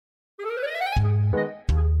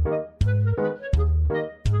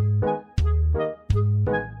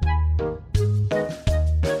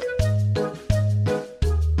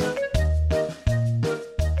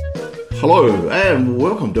Hello and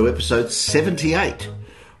welcome to episode 78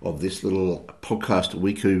 of this little podcast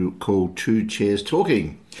we call Two Chairs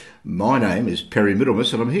Talking. My name is Perry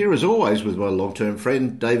Middlemas and I'm here as always with my long-term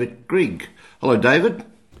friend David Grigg. Hello David.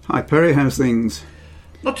 Hi Perry, how's things?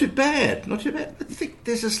 Not too bad. I think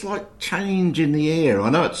there's a slight change in the air.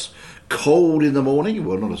 I know it's cold in the morning.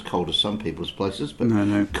 Well, not as cold as some people's places, but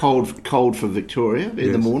No. cold for Victoria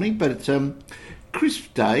in the morning. But it's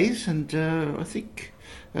crisp days, and I think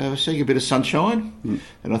we're seeing a bit of sunshine.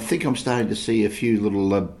 And I think I'm starting to see a few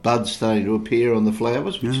little buds starting to appear on the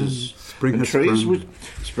flowers, which is spring has trees. sprung.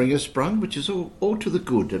 Spring has sprung, which is all to the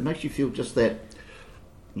good. It makes you feel just that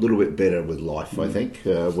little bit better with life. I think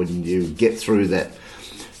when you get through that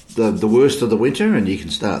the worst of the winter, and you can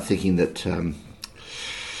start thinking that.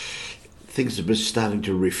 Things are just starting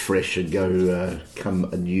to refresh and come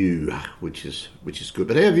anew, which is good.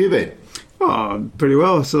 But how have you been? Oh, pretty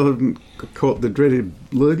well. I still haven't caught the dreaded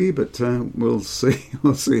lurgy, but we'll see.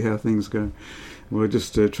 We'll see how things go. We're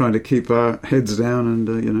just trying to keep our heads down,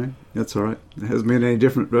 and that's all right. It hasn't been any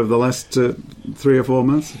different over the last 3 or 4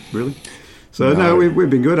 months, really. So no, we've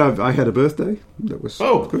been good. I had a birthday. That was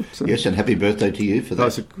good. So. Yes, and happy birthday to you for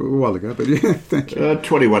that. That was a while ago, but yeah, thank you.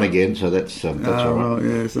 21 again, so that's all right. Well,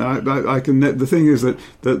 yes, I can. The thing is that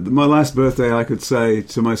my last birthday, I could say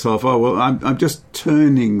to myself, "Oh well, I'm just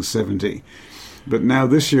turning 70." But now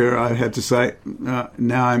this year, I had to say,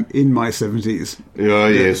 now I'm in my 70s. Oh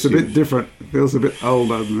yes, it's a bit different. It feels a bit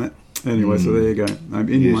older than that. Anyway, so there you go. I'm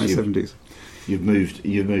in my 70s. You've moved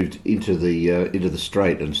into the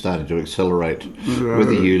straight and starting to accelerate,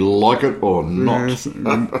 whether you like it or not. Yes,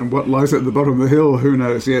 and what lies at the bottom of the hill, who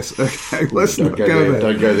knows? Yes, okay, let's not go there.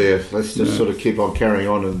 Don't go there. Let's just sort of keep on carrying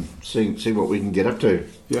on and see what we can get up to.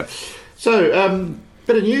 Yeah. So,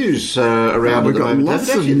 bit of news around at the moment.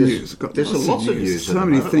 Lots of news. There's lots of news. So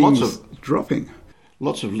many things dropping.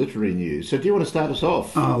 Lots of literary news. So do you want to start us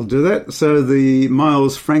off? I'll do that. So the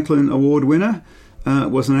Miles Franklin Award winner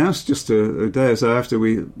was announced just a day or so after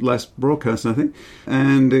we last broadcast, I think.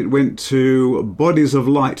 And it went to Bodies of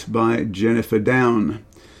Light by Jennifer Down.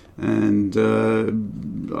 And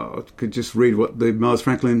I could just read what the Miles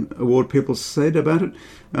Franklin Award people said about it.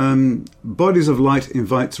 Bodies of Light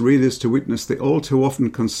invites readers to witness the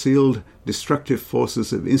all-too-often concealed destructive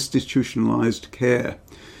forces of institutionalized care.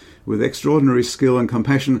 With extraordinary skill and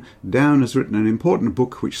compassion, Down has written an important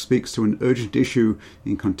book which speaks to an urgent issue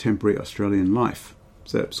in contemporary Australian life.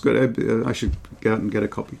 So it's good. I should go out and get a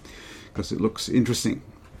copy because it looks interesting.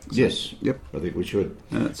 So, yes. Yep. I think we should.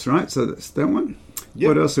 That's right. So that's that one. Yep.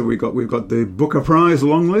 What else have we got? We've got the Booker Prize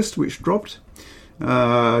long list, which dropped.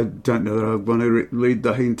 I don't know that I want to read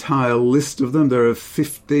the entire list of them. There are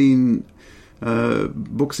 15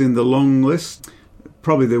 books in the long list.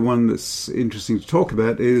 Probably the one that's interesting to talk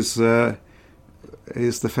about is the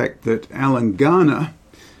fact that Alan Garner,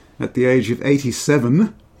 at the age of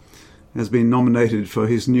 87, has been nominated for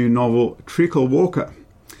his new novel Treacle Walker.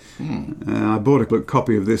 I bought a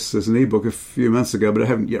copy of this as an ebook a few months ago, but I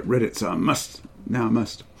haven't yet read it, so I must. Now,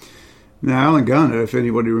 Alan Garner, if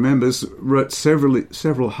anybody remembers, wrote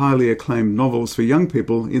several highly acclaimed novels for young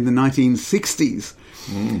people in the 1960s.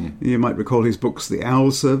 You might recall his books The Owl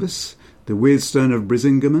Service, The Weirdstone of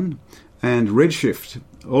Brisingamen, and Redshift,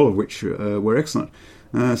 all of which were excellent.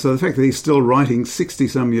 So the fact that he's still writing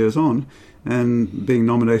 60-some years on and being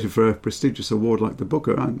nominated for a prestigious award like the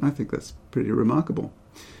Booker, I think that's pretty remarkable.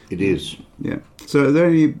 It is. Yeah. So are there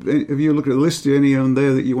any, have you looked at the list? Any on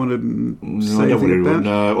there that you want to say anything about?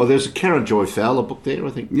 No. Well, there's a Karen Joy Fowler book there, I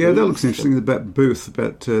think. Yeah, that looks interesting. About Booth,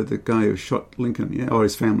 about the guy who shot Lincoln, yeah, or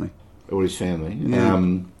his family. Or his family. Yeah.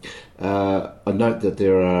 I note that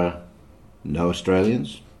there are no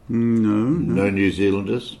Australians. No New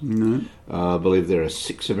Zealanders. No. I believe there are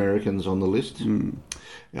 6 Americans on the list.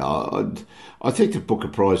 I think the Booker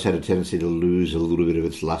Prize had a tendency to lose a little bit of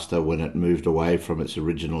its lustre when it moved away from its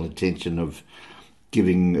original intention of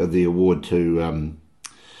giving the award to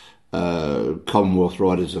Commonwealth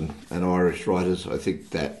writers and Irish writers. I think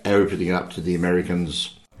that opening it up to the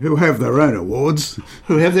Americans, who have their own awards,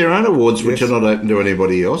 which yes. are not open to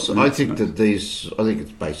anybody else. No, I think that I think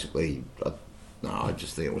it's basically. I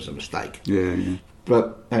just think it was a mistake. Yeah.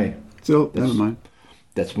 But hey, still, never mind.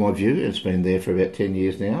 That's my view. It's been there for about 10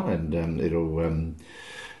 years now, and it'll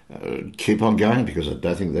keep on going because I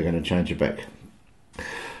don't think they're going to change it back.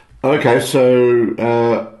 Okay, so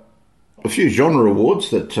a few genre awards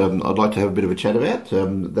that I'd like to have a bit of a chat about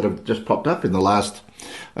that have just popped up in the last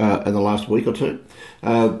week or two.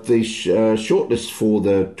 The shortlist for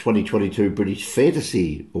the 2022 British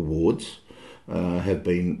Fantasy Awards have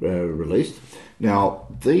been released. Now,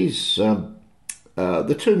 these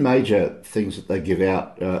the two major things that they give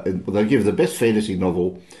out, they give the best fantasy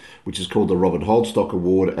novel, which is called the Robert Holdstock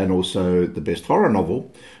Award, and also the best horror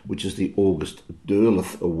novel, which is the August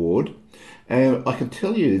Derleth Award. And I can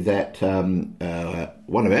tell you that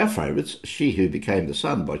one of our favourites, She Who Became the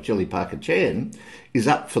Sun by Shelley Parker Chan, is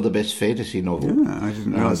up for the best fantasy novel. Yeah, I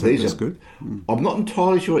didn't realise that was good. I'm not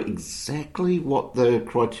entirely sure exactly what the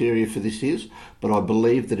criteria for this is, but I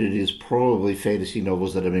believe that it is probably fantasy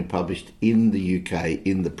novels that have been published in the UK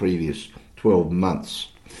in the previous 12 months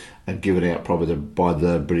and given out probably by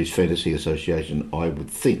the British Fantasy Association, I would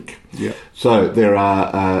think. Yeah. So there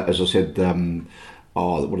are, as I said,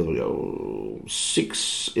 what do we go?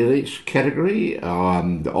 6 in each category.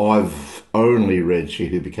 I've only read She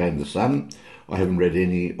Who Became the Sun. I haven't read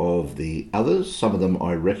any of the others. Some of them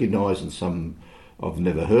I recognise and some I've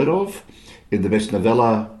never heard of. In the best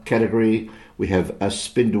novella category, we have A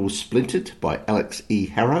Spindle Splintered by Alex E.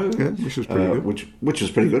 Harrow. Yeah, which was pretty good. Which is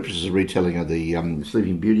pretty good, which is a retelling of the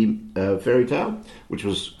Sleeping Beauty fairy tale, which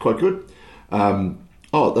was quite good.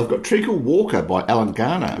 They've got Treacle Walker by Alan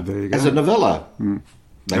Garner There you go. as a novella.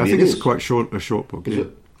 I think it's quite short, a short book. Is Yeah.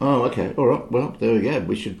 it? Oh, okay. All right. Well, there we go.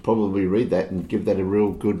 We should probably read that and give that a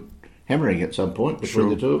real good hammering at some point between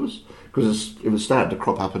the two of us, because it was starting to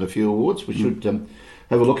crop up in a few awards. We should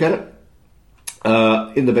have a look at it.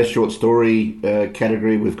 In the best short story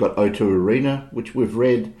category, we've got O2 Arena, which we've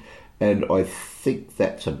read, and I think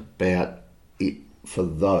that's about it for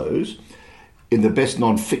those. In the best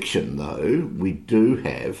non-fiction, though, we do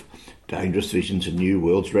have Dangerous Visions and New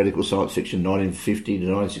Worlds, Radical Science Fiction 1950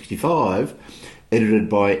 to 1965, edited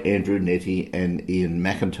by Andrew Nettie and Ian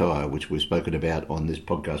McIntyre, which we've spoken about on this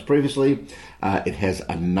podcast previously. It has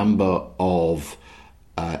a number of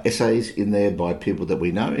essays in there by people that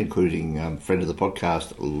we know, including friend of the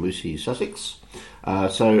podcast, Lucy Sussex.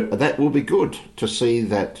 So that will be good to see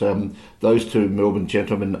that those two Melbourne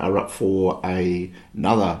gentlemen are up for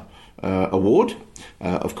another award.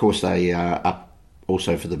 Of course, they are up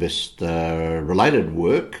also for the best related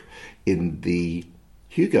work in the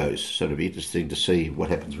Hugos. So it'll be interesting to see what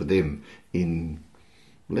happens with them in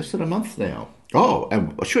less than a month now. Oh,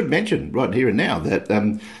 and I should mention right here and now that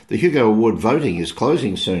the Hugo Award voting is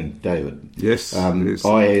closing soon, David. Yes, it is.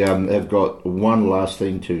 I have got one last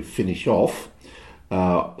thing to finish off.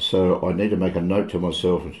 So I need to make a note to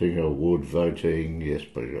myself of Hugo Award voting. Yes,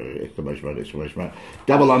 exclamation mark,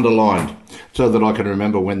 double underlined, so that I can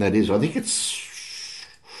remember when that is. I think it's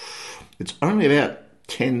only about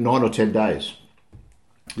 9 or 10 days.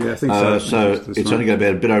 Yeah, I think so. So it's only going to be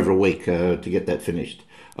a bit over a week to get that finished.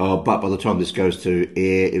 But by the time this goes to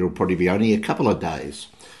air, it'll probably be only a couple of days.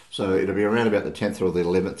 So it'll be around about the 10th or the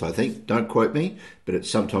 11th, I think. Don't quote me, but it's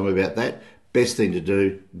sometime about that. Best thing to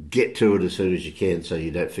do, get to it as soon as you can so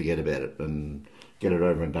you don't forget about it and get it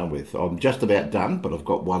over and done with. I'm just about done, but I've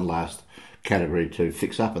got one last category to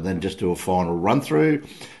fix up and then just do a final run through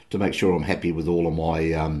to make sure I'm happy with all of my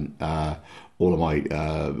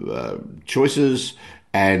choices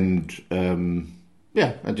and and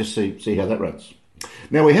just see how that runs.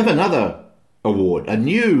 Now we have another award, a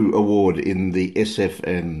new award in the SF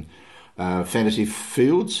and fantasy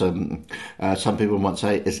fields. Some people might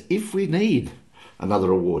say as if we need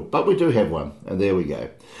another award, but we do have one, and there we go.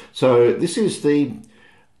 So this is the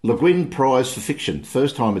Le Guin Prize for Fiction,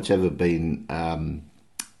 first time it's ever been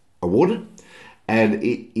awarded, and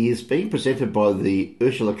it is being presented by the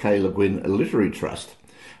Ursula K. Le Guin Literary Trust,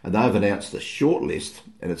 and they've announced a shortlist,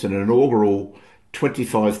 and it's an inaugural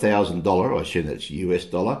 $25,000, I assume that's US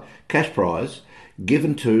dollar, cash prize,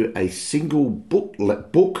 given to a single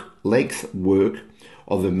book-length work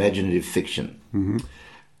of imaginative fiction. Mm-hmm.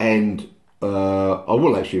 And I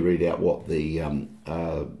will actually read out what the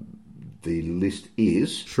list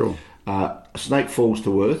is. Sure. Snake Falls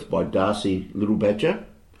to Earth by Darcy Littlebadger.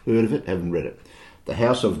 Heard of it? Haven't read it. The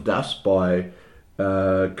House of Dust by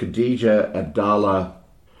Khadija Abdallah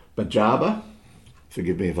Bajaba.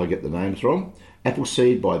 Forgive me if I get the names wrong.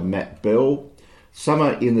 Appleseed by Matt Bell.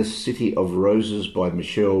 Summer in the City of Roses by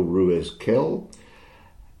Michelle Ruiz-Kell.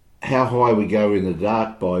 How High We Go in the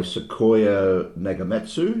Dark by Sequoia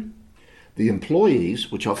Nagamatsu. The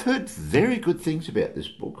Employees, which I've heard very good things about this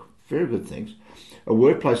book, very good things. A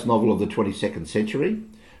workplace novel of the 22nd century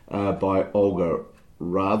by Olga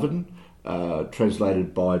Raven,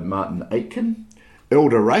 translated by Martin Aitken.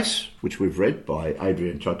 Elder Race, which we've read by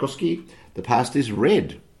Adrian Tchaikovsky. The Past is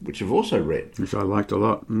Red, which I've also read. Which I liked a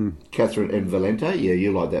lot. Catherine M. Valente, yeah,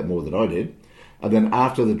 you liked that more than I did. And then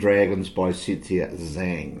After the Dragons by Cynthia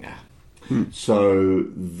Zhang. So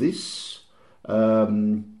this,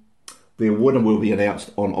 the award will be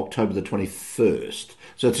announced on October the 21st.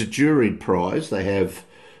 So it's a juried prize. They have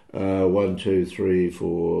one, two, three,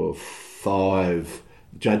 four, 5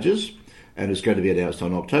 judges, and it's going to be announced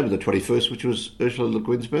on October the 21st, which was Ursula Le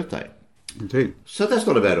Guin's birthday. Indeed. So that's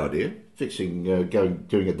not a bad idea. Doing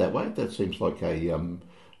it that way. That seems like a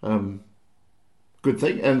good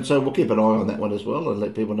thing. And so we'll keep an eye on that one as well, and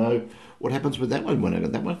let people know what happens with that one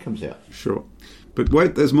when that one comes out. Sure. But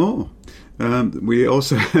wait, there's more. We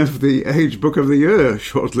also have the Age Book of the Year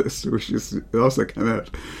shortlist, which is also come out.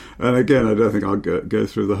 And again, I don't think I'll go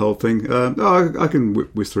through the whole thing. I can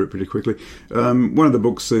whiz through it pretty quickly. One of the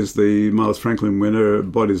books is the Miles Franklin winner,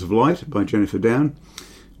 Bodies of Light, by Jennifer Down.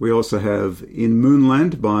 We also have In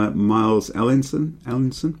Moonland by Miles Allinson,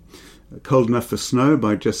 Cold Enough for Snow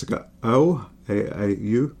by Jessica O,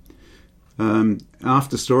 A-A-U.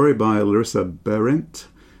 After Story by Larissa Behrendt.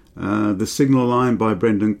 The Signal Line by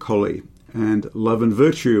Brendan Colley, and Love and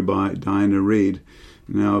Virtue by Diana Reid.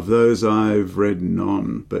 Now, of those I've read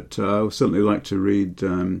none, but I would certainly like to read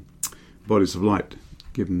Bodies of Light,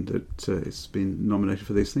 given that it's been nominated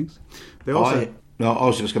for these things. I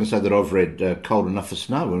was just going to say that I've read Cold Enough for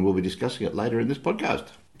Snow, and we'll be discussing it later in this podcast.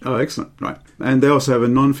 Oh, excellent! Right, and they also have a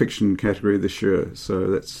non-fiction category this year, so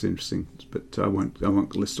that's interesting. But I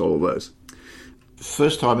won't list all of those.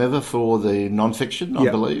 First time ever for the non-fiction,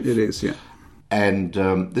 I believe. It is, yeah. And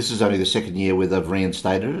this is only the second year where they've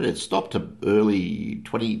reinstated it. It stopped to early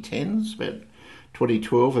 2010s, about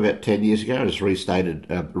 2012, about 10 years ago. It was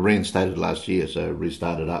reinstated last year, so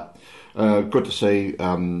restarted up. Good to see.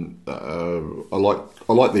 I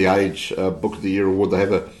like the Age Book of the Year award. They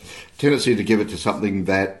have a tendency to give it to something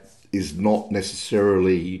that is not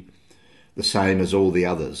necessarily the same as all the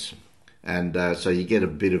others. And so you get a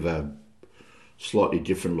bit of a slightly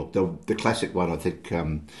different look. The classic one I think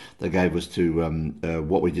they gave was to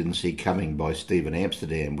What We Didn't See Coming by Stephen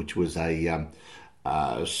Amsterdam, which was a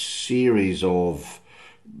series of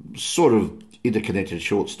sort of interconnected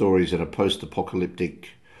short stories in a post-apocalyptic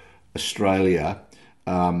Australia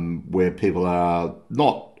where people are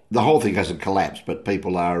not... The whole thing hasn't collapsed, but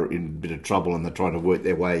people are in a bit of trouble and they're trying to work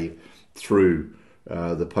their way through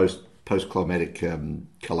the post-climatic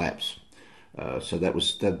collapse. So that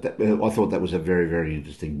was I thought that was a very, very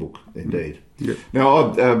interesting book indeed. Yeah.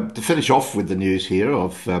 Now, to finish off with the news here,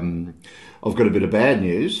 I've got a bit of bad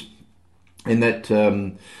news in that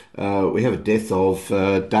we have a death of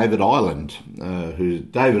David Ireland.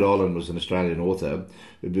 David Ireland was an Australian author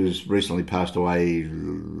who was recently passed away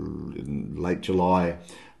in late July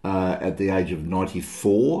at the age of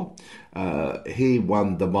 94. He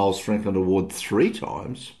won the Miles Franklin Award 3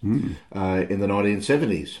 times in the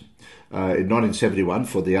 1970s. In 1971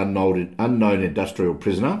 for The Unknown Industrial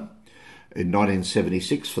Prisoner, in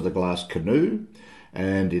 1976 for The Glass Canoe,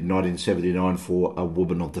 and in 1979 for A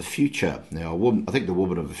Woman of the Future. Now, I think The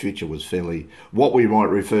Woman of the Future was fairly what we might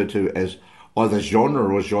refer to as either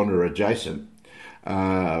genre or genre adjacent,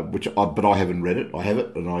 but I haven't read it. I have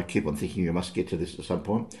it, and I keep on thinking I must get to this at some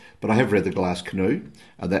point. But I have read The Glass Canoe,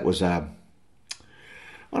 and that was that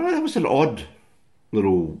was an odd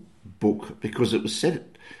little book because it was set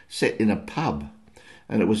in a pub,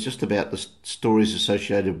 and it was just about the stories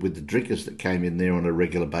associated with the drinkers that came in there on a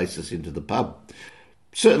regular basis into the pub.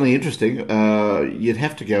 Certainly interesting. You'd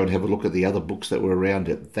have to go and have a look at the other books that were around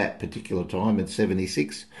at that particular time in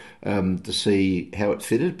 76 to see how it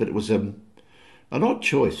fitted, but it was an odd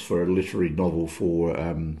choice for a literary novel for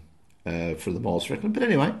the Miles Franklin. But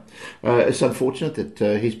anyway, it's unfortunate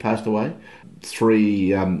that he's passed away.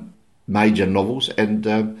 3 major novels and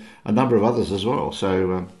a number of others as well.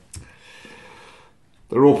 So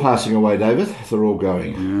they're all passing away, David. They're all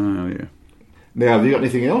going. Oh, yeah. Now, have you got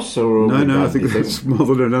anything else? No, I think that's more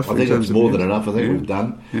than enough. I think that's more than enough. I think we've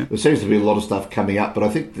done. Yeah. There seems to be a lot of stuff coming up, but I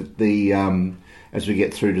think that the as we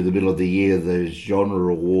get through to the middle of the year, the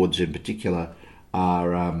genre awards in particular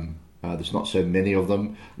are... there's not so many of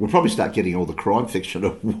them. We'll probably start getting all the crime fiction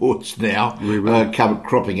awards now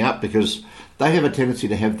cropping up because they have a tendency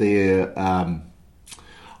to have their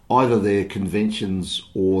either their conventions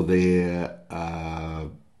or their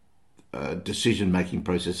decision-making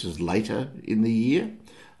processes later in the year,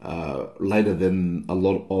 later than a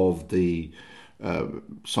lot of the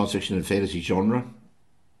science fiction and fantasy genre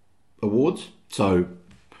awards. So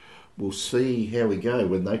we'll see how we go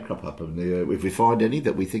when they crop up, and if we find any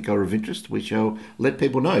that we think are of interest, we shall let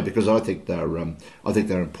people know because I think they're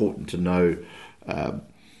important to know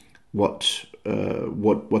what's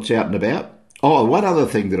out and about. Oh, one other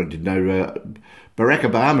thing that I did know, Barack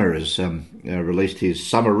Obama has released his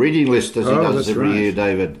summer reading list as he does every year,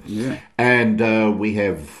 David. Yeah. And we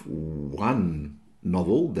have one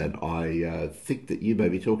novel that I think that you may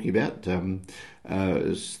be talking about.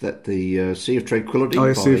 Is that the Sea of Tranquility? Oh,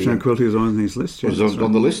 yes, Sea of Tranquility was on his list. Was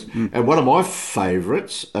on the list. And one of my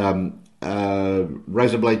favourites,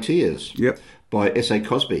 Razorblade Tears. Yep. By S.A.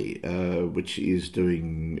 Cosby, which is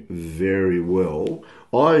doing very well.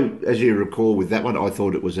 As you recall, with that one, I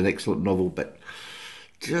thought it was an excellent novel, but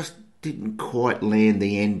just didn't quite land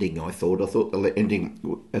the ending, I thought. I thought the ending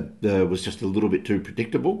was just a little bit too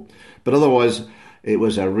predictable. But otherwise, it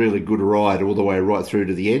was a really good ride all the way right through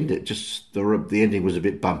to the end. It just, the ending was a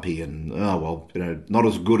bit bumpy and, not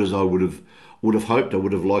as good as I would have hoped. I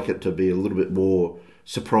would have liked it to be a little bit more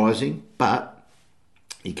surprising, but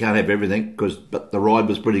you can't have everything, but the ride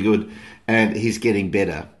was pretty good, and he's getting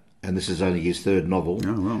better, and this is only his third novel.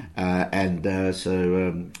 Oh, well.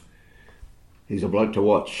 So he's a bloke to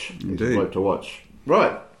watch. Indeed. He's a bloke to watch.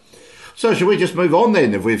 Right. So should we just move on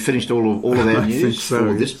then, if we've finished all of our news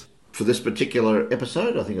for this particular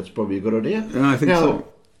episode? I think it's probably a good idea. I think so.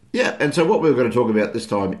 Yeah, and so what we're going to talk about this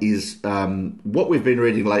time is what we've been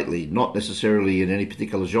reading lately, not necessarily in any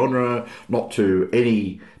particular genre, not to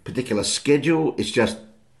any particular schedule. It's just,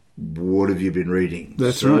 what have you been reading?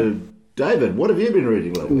 That's right. David, what have you been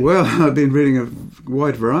reading lately? Well, I've been reading a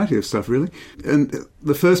wide variety of stuff, really. And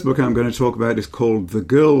the first book I'm going to talk about is called The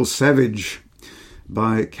Girl Savage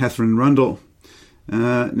by Katherine Rundell.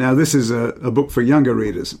 Now, this is a book for younger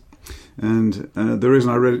readers. And the reason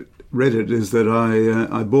I read it is that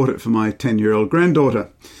I bought it for my 10-year-old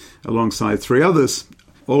granddaughter alongside 3 others,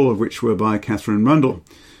 all of which were by Katherine Rundell,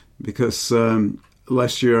 because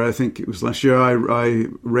last year, I I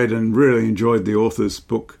read and really enjoyed the author's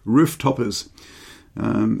book, Rooftoppers.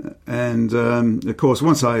 Of course,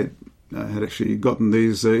 once I had actually gotten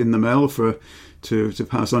these in the mail to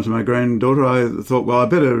pass on to my granddaughter, I thought, well, I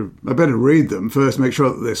better read them first, make sure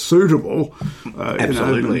that they're suitable.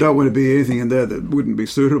 Absolutely. Don't want to be anything in there that wouldn't be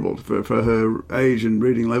suitable for her age and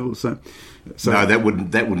reading level. So no, that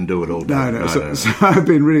wouldn't do it all. No. So I've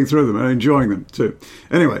been reading through them and enjoying them too.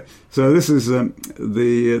 Anyway, so this is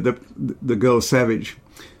the Girl Savage.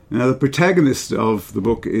 Now, the protagonist of the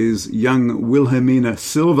book is young Wilhelmina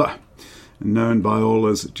Silva, known by all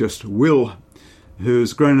as just Will,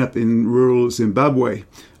 who's grown up in rural Zimbabwe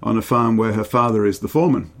on a farm where her father is the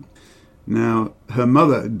foreman. Now, her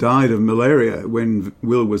mother died of malaria when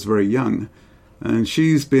Will was very young, and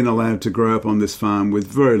she's been allowed to grow up on this farm with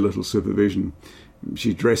very little supervision.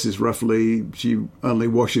 She dresses roughly, she only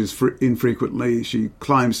washes infrequently, she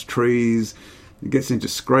climbs trees, gets into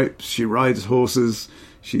scrapes, she rides horses,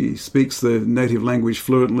 she speaks the native language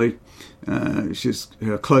fluently.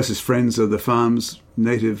 Her closest friends are the farm's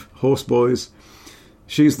native horseboys.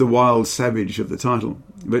 She's the wild savage of the title,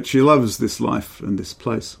 but she loves this life and this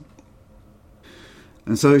place.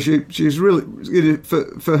 And so she's really,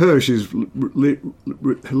 for her, she's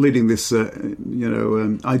leading this,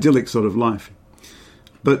 idyllic sort of life.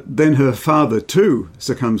 But then her father, too,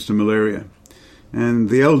 succumbs to malaria. And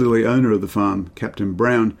the elderly owner of the farm, Captain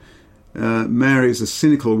Brown, marries a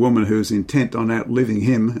cynical woman who's intent on outliving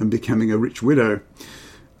him and becoming a rich widow.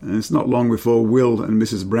 And it's not long before Will and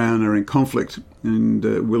Mrs. Brown are in conflict, and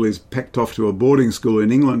Will is packed off to a boarding school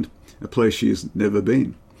in England, a place she's never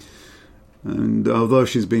been. And although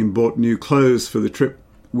she's been bought new clothes for the trip,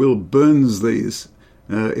 Will burns these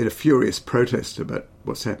in a furious protest about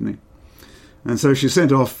what's happening. And so she's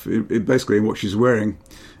sent off basically in what she's wearing,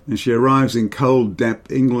 and she arrives in cold,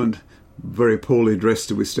 damp England, very poorly dressed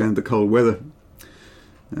to withstand the cold weather.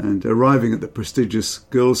 And arriving at the prestigious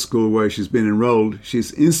girls' school where she's been enrolled,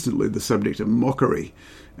 she's instantly the subject of mockery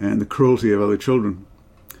and the cruelty of other children.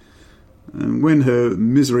 And when her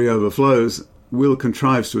misery overflows, Will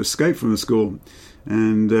contrives to escape from the school,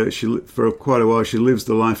 and for quite a while she lives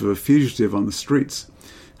the life of a fugitive on the streets,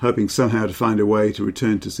 hoping somehow to find a way to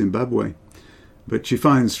return to Zimbabwe. But she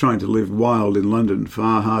finds trying to live wild in London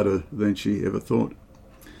far harder than she ever thought.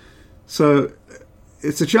 So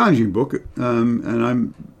it's a challenging book, and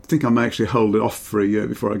I think I may actually hold it off for a year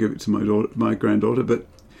before I give it to my granddaughter. But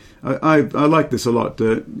I like this a lot.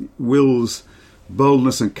 Will's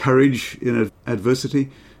boldness and courage in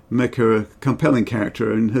adversity make her a compelling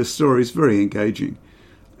character, and her story is very engaging.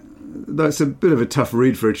 Though it's a bit of a tough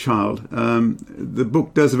read for a child, the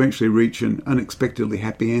book does eventually reach an unexpectedly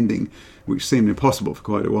happy ending, which seemed impossible for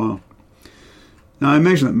quite a while. Now, I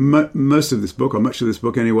imagine that most of this book, or much of this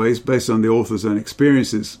book anyway, is based on the author's own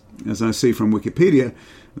experiences, as I see from Wikipedia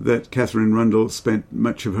that Katherine Rundell spent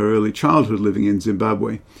much of her early childhood living in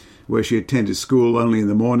Zimbabwe, where she attended school only in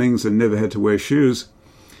the mornings and never had to wear shoes.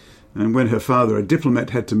 And when her father, a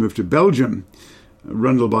diplomat, had to move to Belgium,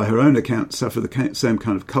 Rundell, by her own account, suffered the same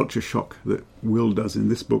kind of culture shock that Will does in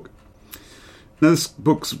this book. Now, this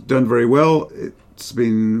book's done very well. It's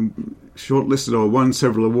been shortlisted or won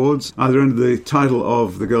several awards, either under the title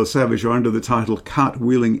of The Girl Savage or under the title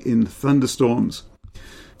Cartwheeling in Thunderstorms.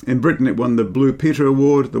 In Britain, it won the Blue Peter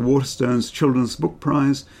Award, the Waterstones Children's Book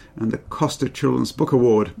Prize, and the Costa Children's Book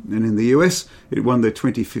Award. And in the US, it won the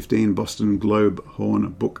 2015 Boston Globe Horn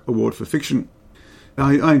Book Award for Fiction.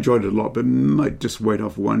 I enjoyed it a lot, but might just wait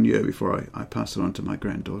off 1 year before I pass it on to my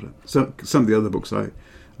granddaughter. So some of the other books I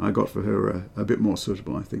got for her are a bit more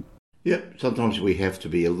suitable, I think. Yep, sometimes we have to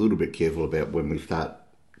be a little bit careful about when we start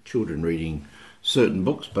children reading certain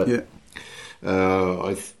books, but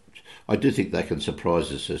I do think they can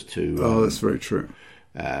surprise us as to that's very true.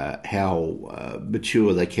 How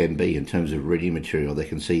mature they can be in terms of reading material. They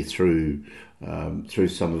can see through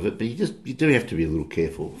some of it, but you do have to be a little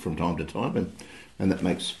careful from time to time, and that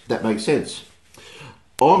makes sense.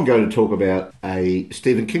 I'm going to talk about a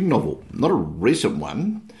Stephen King novel, not a recent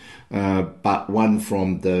one, but one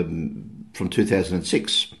from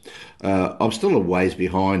 2006. I'm still a ways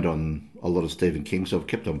behind on a lot of Stephen King, so I've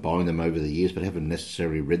kept on buying them over the years, but haven't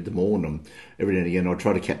necessarily read them all. And every now and again, I'll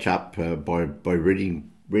try to catch up by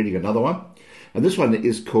reading another one. And this one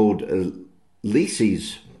is called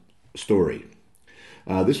Lisey's Story.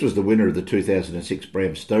 This was the winner of the 2006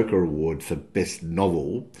 Bram Stoker Award for Best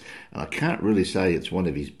Novel. And I can't really say it's one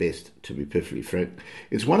of his best, to be perfectly frank.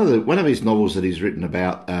 It's one of his novels that he's written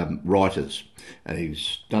about writers, and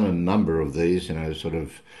he's done a number of these. Sort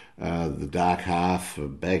of The Dark Half, A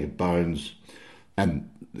Bag of Bones, and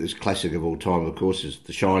this classic of all time, of course, is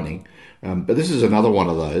The Shining. But this is another one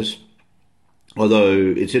of those.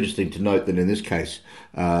 Although it's interesting to note that in this case,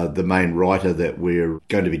 the main writer that we're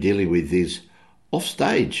going to be dealing with is off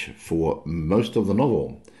stage for most of the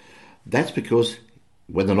novel. That's because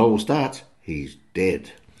when the novel starts, he's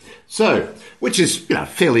dead. So, which is a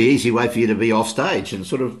fairly easy way for you to be off stage, and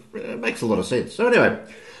sort of makes a lot of sense. So anyway,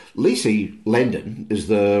 Lisey Landon is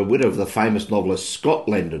the widow of the famous novelist Scott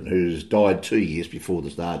Landon, who's died 2 years before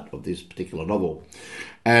the start of this particular novel.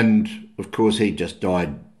 And, of course, he just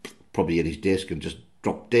died probably at his desk and just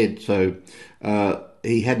dropped dead. So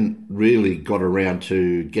he hadn't really got around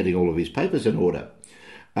to getting all of his papers in order.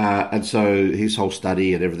 And so his whole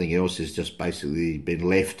study and everything else has just basically been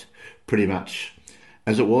left pretty much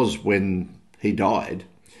as it was when he died.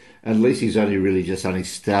 And Lisey's only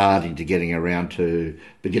starting to getting around to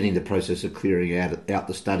beginning the process of clearing out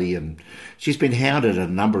the study. And she's been hounded a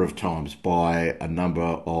number of times by a number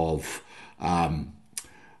of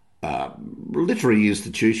literary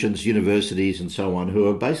institutions, universities and so on, who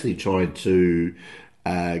are basically trying to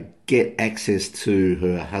get access to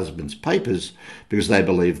her husband's papers because they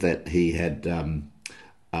believe that he had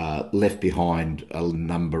left behind a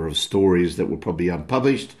number of stories that were probably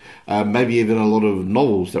unpublished, maybe even a lot of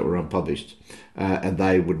novels that were unpublished, and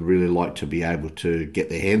they would really like to be able to get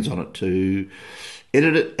their hands on it to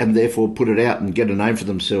edit it and therefore put it out and get a name for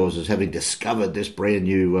themselves as having discovered this brand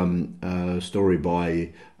new story by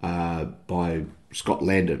Scott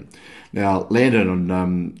Landon. Now,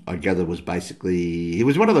 Landon, I gather, was basically, he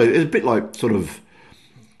was one of those, it was a bit like sort of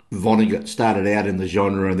Vonnegut, started out in the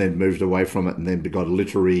genre and then moved away from it and then got a lot of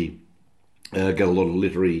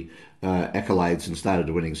literary accolades and started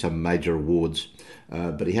winning some major awards.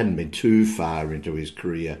 But he hadn't been too far into his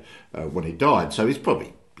career when he died. So he's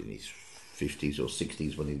probably in his 50s or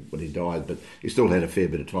 60s when he died, but he still had a fair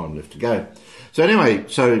bit of time left to go. So anyway,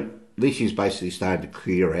 Lisey's basically starting to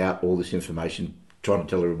clear out all this information, trying to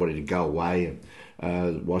tell everybody to go away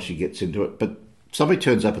and while she gets into it. But somebody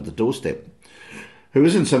turns up at the doorstep who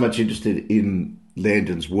isn't so much interested in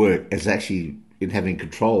Landon's work as actually in having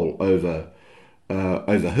control over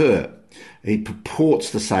her. He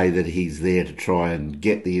purports to say that he's there to try and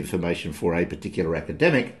get the information for a particular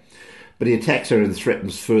academic, but he attacks her and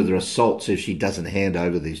threatens further assaults if she doesn't hand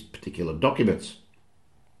over these particular documents,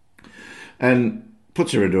 and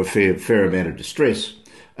puts her into a fair amount of distress,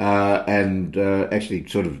 and actually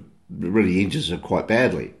sort of really injures her quite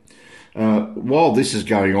badly. While this is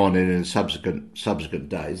going on in subsequent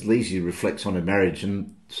days, Lisey reflects on her marriage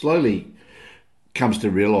and slowly comes to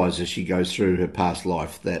realise as she goes through her past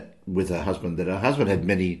life that with her husband had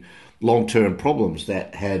many long-term problems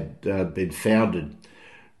that had been founded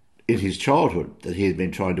in his childhood that he had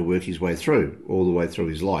been trying to work his way through, all the way through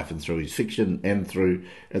his life and through his fiction and through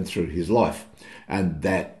his life, and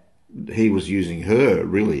that he was using her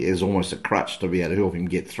really as almost a crutch to be able to help him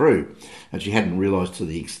get through, and she hadn't realised to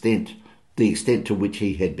the extent to which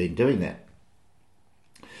he had been doing that.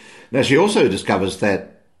 Now she also discovers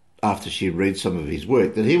that after she reads some of his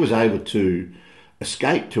work that he was able to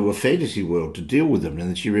escape to a fantasy world to deal with them,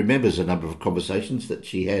 and she remembers a number of conversations that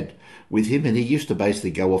she had with him, and he used to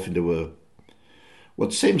basically go off into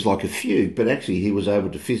what seems like a few, but actually he was able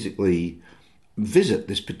to physically visit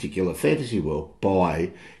this particular fantasy world by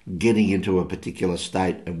getting into a particular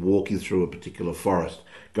state and walking through a particular forest,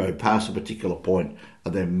 going past a particular point,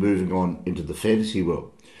 and then moving on into the fantasy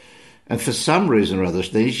world. And for some reason or other,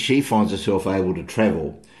 she finds herself able to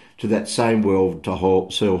travel to that same world to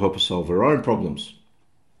help her solve her own problems,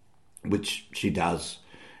 which she does.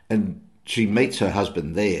 And she meets her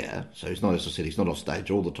husband there. So he's not, as I said, he's not off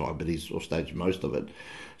stage all the time, but he's off stage most of it.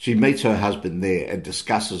 She meets her husband there and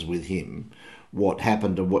discusses with him what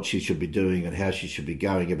happened and what she should be doing and how she should be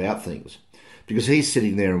going about things. Because he's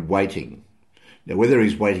sitting there and waiting. Now, whether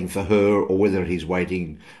he's waiting for her or whether he's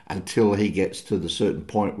waiting until he gets to the certain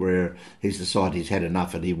point where he's decided he's had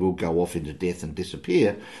enough and he will go off into death and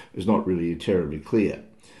disappear is not really terribly clear.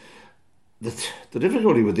 The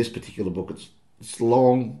difficulty with this particular book, it's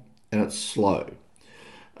long and it's slow.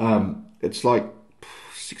 It's like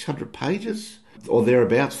 600 pages or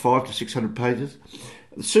thereabouts, 500 to 600 pages.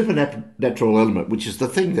 The supernatural element, which is the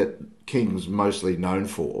thing that King's mostly known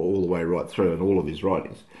for all the way right through in all of his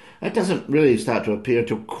writings, that doesn't really start to appear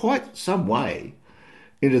until quite some way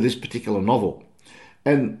into this particular novel.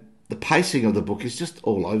 And the pacing of the book is just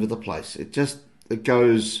all over the place. It's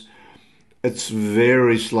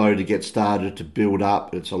very slow to get started, to build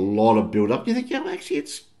up. It's a lot of build up. You think, actually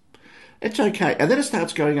it's okay. And then it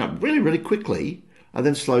starts going up really, really quickly and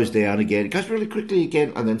then slows down again. It goes really quickly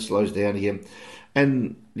again and then slows down again.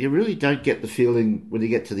 And you really don't get the feeling when you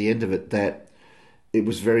get to the end of it that it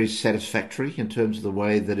was very satisfactory in terms of the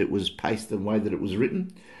way that it was paced and the way that it was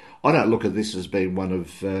written. I don't look at this as being one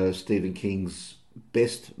of Stephen King's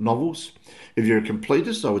best novels. If you're a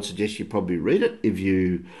completist, I would suggest you probably read it. If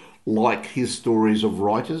you like his stories of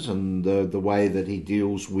writers and the way that he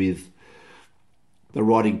deals with the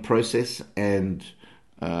writing process and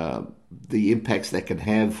the impacts that can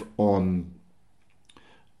have on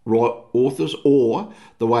authors, or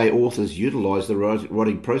the way authors utilise the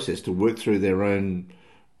writing process to work through their own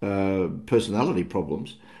personality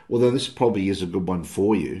problems, well, then this probably is a good one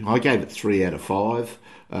for you. I gave it 3 out of 5,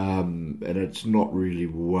 and it's not really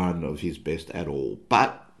one of his best at all.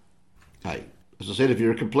 But, hey, as I said, if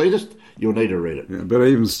you're a completist, you'll need to read it. Yeah, but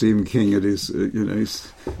even Stephen King, it is,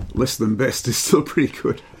 he's less than best, is still pretty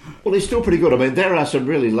good. Well, he's still pretty good. I mean, there are some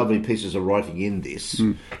really lovely pieces of writing in this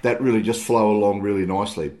that really just flow along really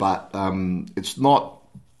nicely. But it's not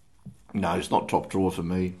top drawer for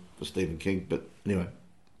me, for Stephen King. But anyway,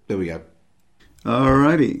 there we go.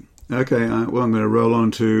 Alrighty. Okay, I'm going to roll on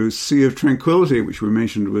to Sea of Tranquility, which we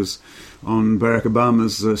mentioned was on Barack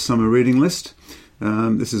Obama's summer reading list.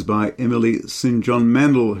 This is by Emily St. John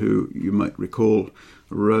Mandel, who you might recall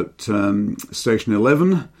wrote Station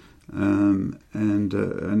 11 and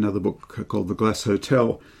another book called The Glass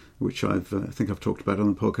Hotel, which I think I've talked about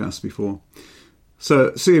on the podcast before.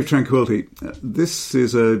 So, Sea of Tranquility. This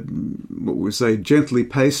is what we say, gently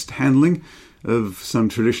paced handling of some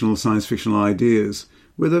traditional science fiction ideas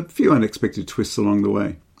with a few unexpected twists along the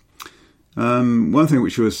way. One thing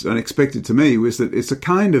which was unexpected to me was that it's a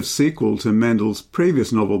kind of sequel to Mandel's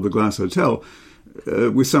previous novel, The Glass Hotel,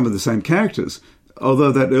 with some of the same characters,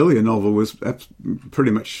 although that earlier novel was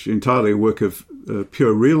pretty much entirely a work of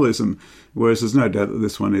pure realism, whereas there's no doubt that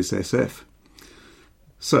this one is SF.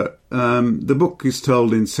 So, the book is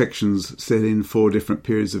told in sections set in 4 different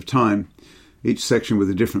periods of time, each section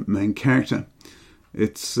with a different main character.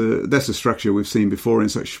 That's a structure we've seen before in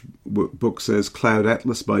such books as Cloud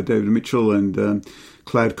Atlas by David Mitchell and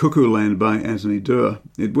Cloud Cuckoo Land by Anthony Doerr.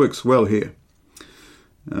 It works well here.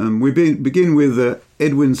 We begin with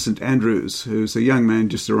Edwin St. Andrews, who's a young man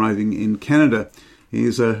just arriving in Canada.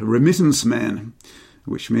 He's a remittance man,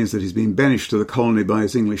 which means that he's been banished to the colony by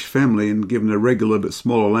his English family and given a regular but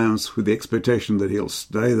small allowance with the expectation that he'll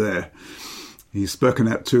stay there. He's spoken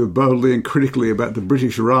out too boldly and critically about the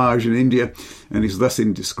British Raj in India, and is thus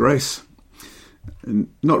in disgrace. And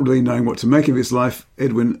not really knowing what to make of his life,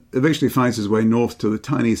 Edwin eventually finds his way north to the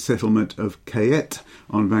tiny settlement of Kayet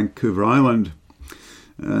on Vancouver Island.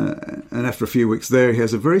 And after a few weeks there, he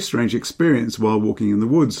has a very strange experience while walking in the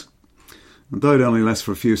woods. And though it only lasts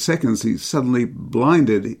for a few seconds, he's suddenly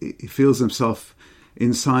blinded. He feels himself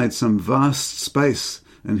inside some vast space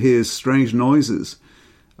and hears strange noises.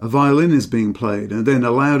 A violin is being played, and then a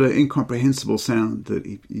louder, incomprehensible sound that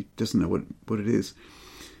he doesn't know what it is.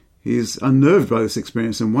 He is unnerved by this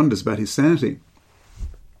experience and wonders about his sanity.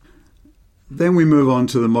 Then we move on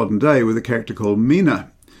to the modern day with a character called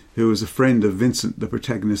Mina, who is a friend of Vincent, the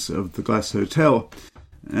protagonist of The Glass Hotel.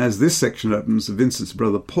 As this section opens, Vincent's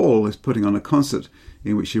brother Paul is putting on a concert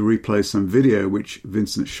in which he replays some video which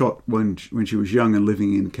Vincent shot when she was young and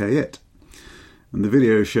living in Kayet. and the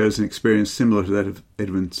video shows an experience similar to that of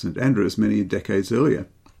Edwin St Andrews many decades earlier.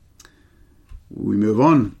 We move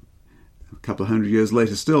on, a couple of hundred years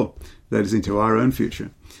later still, that is into our own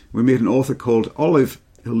future. We meet an author called Olive,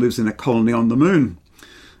 who lives in a colony on the moon.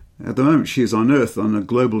 At the moment, she is on Earth on a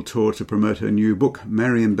global tour to promote her new book,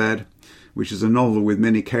 Marienbad, which is a novel with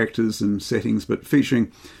many characters and settings, but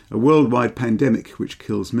featuring a worldwide pandemic which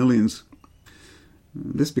kills millions.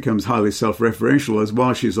 This becomes highly self-referential, as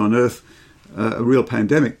while she's on Earth, a real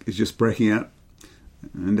pandemic is just breaking out.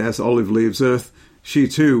 And as Olive leaves Earth, she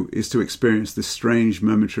too is to experience this strange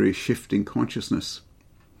momentary shift in consciousness.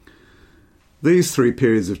 These three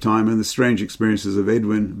periods of time and the strange experiences of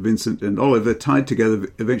Edwin, Vincent and Olive are tied together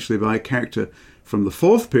eventually by a character from the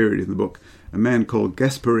fourth period in the book, a man called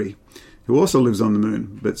Gaspari, who also lives on the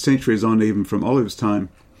moon, but centuries on even from Olive's time.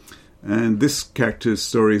 And this character's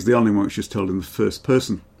story is the only one which is told in the first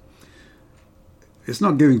person. It's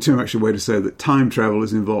not giving too much away to say that time travel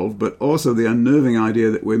is involved, but also the unnerving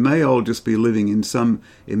idea that we may all just be living in some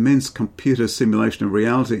immense computer simulation of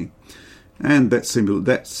reality, and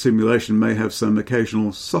that simulation may have some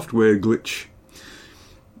occasional software glitch.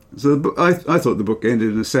 So I thought the book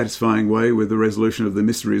ended in a satisfying way with the resolution of the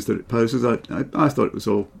mysteries that it poses. I thought it was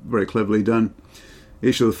all very cleverly done.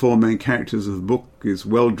 Each of the four main characters of the book is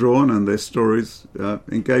well drawn and their stories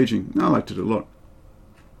engaging. I liked it a lot.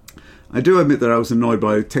 I do admit that I was annoyed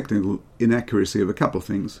by the technical inaccuracy of a couple of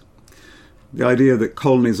things. The idea that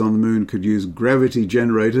colonies on the moon could use gravity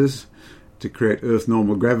generators to create Earth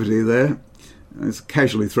normal gravity there is a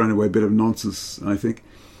casually thrown away bit of nonsense, I think.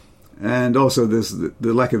 And also there's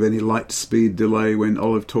the lack of any light speed delay when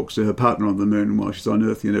Olive talks to her partner on the moon while she's on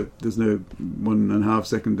Earth. There's no 1.5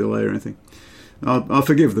 second delay or anything. I'll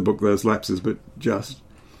forgive the book those lapses, but just.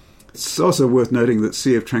 It's also worth noting that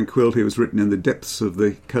Sea of Tranquility was written in the depths of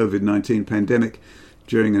the COVID-19 pandemic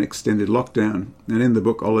during an extended lockdown. And in the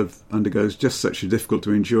book, Olive undergoes just such a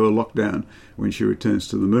difficult-to-endure lockdown when she returns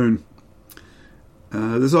to the moon.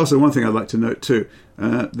 There's also one thing I'd like to note too.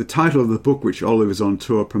 The title of the book, which Olive is on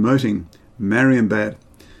tour promoting, Marienbad,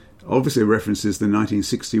 obviously references the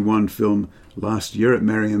 1961 film Last Year at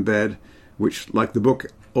Marienbad, which, like the book,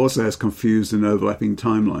 also has confused and overlapping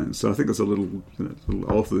timelines. So I think there's a little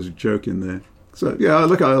author's joke in there. So yeah, I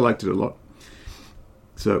liked it a lot.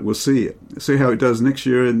 So we'll see how it does next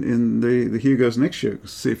year in the Hugos next year.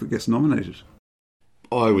 See if it gets nominated.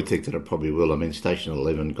 I would think that it probably will. I mean, Station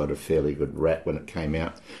 11 got a fairly good rap when it came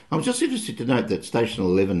out. I was just interested to note that Station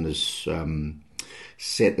 11 is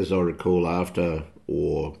set, as I recall, after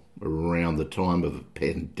or around the time of a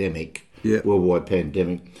pandemic. Yeah. Worldwide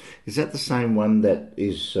pandemic. Is that the same one that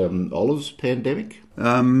is Olive's pandemic?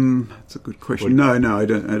 That's a good question. No, I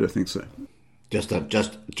don't think so. Just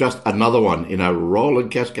another one in a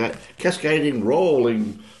cascading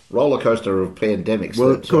roller coaster of pandemics.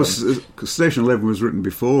 Well, of course, Station 11 was written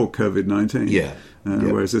before COVID-19. Yeah.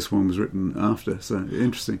 Whereas this one was written after. So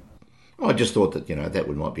interesting. I just thought that,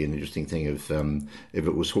 that might be an interesting thing if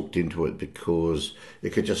it was hooked into it, because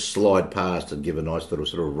it could just slide past and give a nice little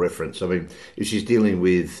sort of reference. I mean, if she's dealing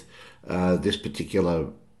with this particular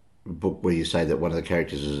book where you say that one of the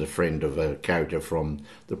characters is a friend of a character from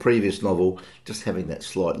the previous novel, just having that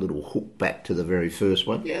slight little hook back to the very first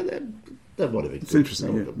one, that might have been It's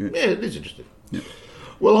interesting, yeah, it is interesting. Yeah.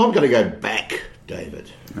 Well, I'm going to go back,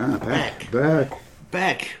 David. Back.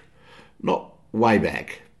 Not way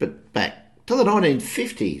back, but back to the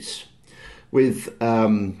 1950s with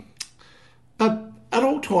an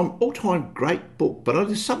all-time great book. But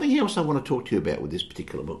there's something else I want to talk to you about with this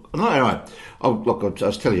particular book. No, look, I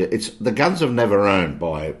was telling you, it's The Guns of Navarone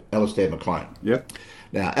by Alistair MacLean. Yep.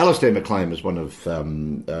 Now, Alistair MacLean was one of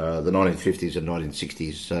the 1950s and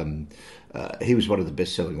 1960s. He was one of the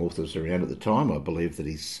best-selling authors around at the time. I believe that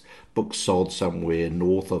his book sold somewhere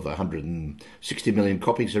north of 160 million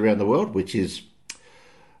copies around the world, which is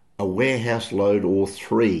a warehouse load or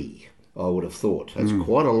three, I would have thought. That's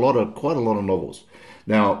quite a lot of novels.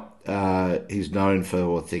 Now, he's known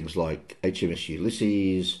for things like HMS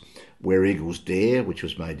Ulysses, Where Eagles Dare, which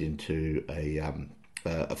was made into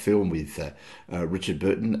a film with Richard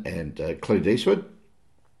Burton and Clint Eastwood.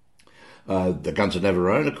 The Guns of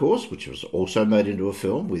Navarone, of course, which was also made into a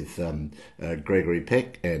film with Gregory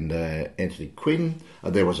Peck and Anthony Quinn.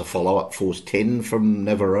 There was a follow-up, Force 10 from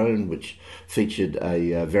Navarone, which featured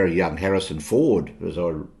a very young Harrison Ford, as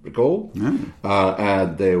I recall.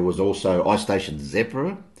 And there was also Ice Station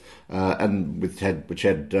Zebra, and which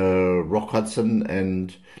had Rock Hudson,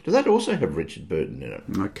 and did that also have Richard Burton in it?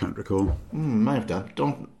 I can't recall. May have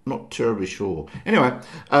done. Not terribly sure. Anyway,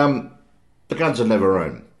 The Guns of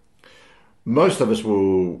Navarone. Most of us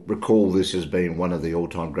will recall this as being one of the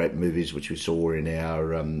all-time great movies which we saw in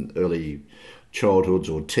our early childhoods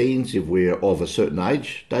or teens, if we're of a certain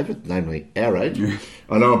age, David, namely our age. Yeah.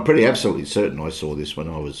 I know I'm pretty absolutely certain I saw this when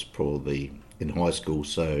I was probably in high school,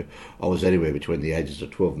 so I was anywhere between the ages of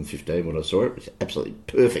 12 and 15 when I saw it. It was absolutely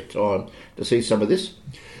perfect time to see some of this.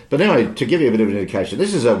 But anyway, to give you a bit of an indication,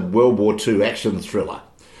 this is a World War II action thriller.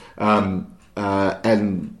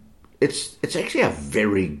 And it's actually a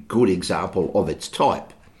very good example of its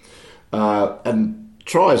type. And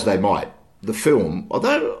try as they might, the film,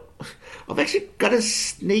 although I've actually got a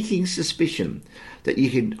sneaking suspicion that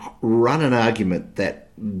you could run an argument that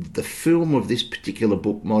the film of this particular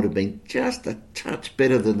book might have been just a touch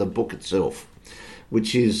better than the book itself,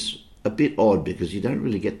 which is a bit odd because you don't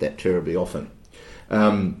really get that terribly often.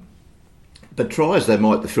 But try as they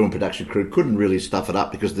might, the film production crew couldn't really stuff it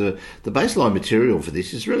up because the baseline material for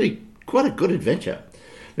this is really quite a good adventure.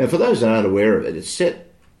 Now, for those that aren't aware of it, it's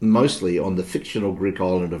set mostly on the fictional Greek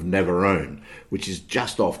island of Navarone, which is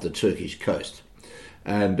just off the Turkish coast.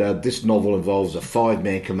 And this novel involves a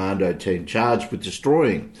 5-man commando team charged with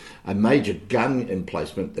destroying a major gun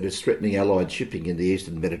emplacement that is threatening Allied shipping in the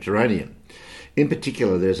eastern Mediterranean. In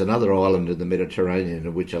particular, there's another island in the Mediterranean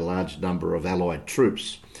in which a large number of Allied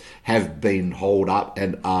troops have been holed up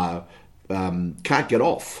and can't get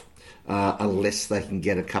off unless they can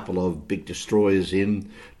get a couple of big destroyers in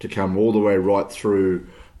to come all the way right through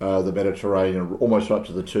the Mediterranean, almost right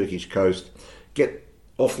to the Turkish coast,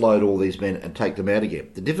 offload all these men and take them out again.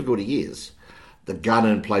 The difficulty is the gun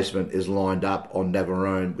emplacement is lined up on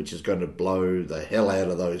Navarone, which is going to blow the hell out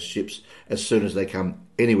of those ships as soon as they come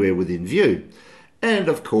anywhere within view. And,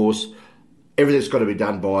 of course, everything's got to be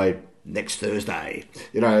done by next Thursday.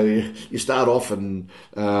 You know, you start off and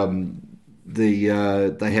they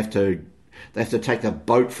have to take the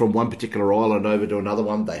boat from one particular island over to another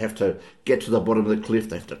one. They have to get to the bottom of the cliff.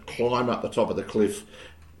 They have to climb up the top of the cliff,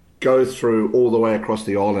 go through all the way across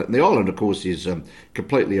the island. And the island, of course, is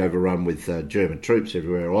completely overrun with German troops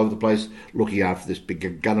everywhere, all over the place, looking after this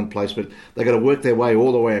big gun emplacement. They've got to work their way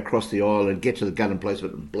all the way across the island, get to the gun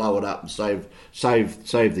emplacement and blow it up and save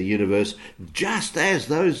the universe, just as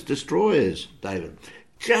those destroyers, David,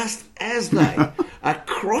 just as they are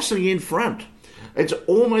crossing in front. It's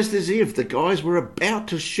almost as if the guys were about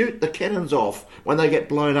to shoot the cannons off when they get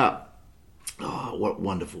blown up. Oh, what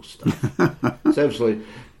wonderful stuff. It's absolutely...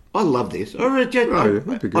 I love this. I'm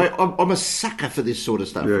a sucker for this sort of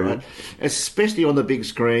stuff, right? Especially on the big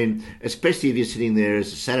screen, especially if you're sitting there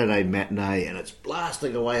as a Saturday matinee and it's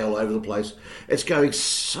blasting away all over the place. It's going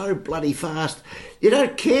so bloody fast. You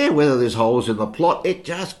don't care whether there's holes in the plot. It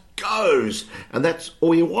just goes. And that's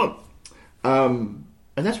all you want. And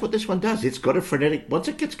that's what this one does. It's got a frenetic... Once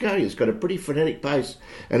it gets going, it's got a pretty frenetic pace.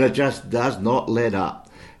 And it just does not let up.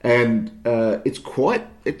 And it's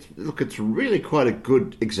really quite a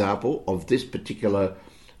good example of this particular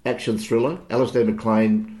action thriller. Alistair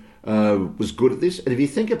MacLean was good at this. And if you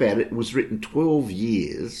think about it, it was written 12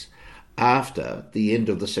 years after the end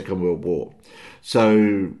of the Second World War.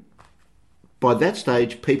 So by that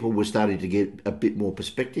stage, people were starting to get a bit more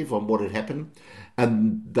perspective on what had happened.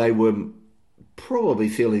 And they were probably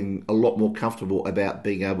feeling a lot more comfortable about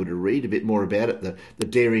being able to read a bit more about it, the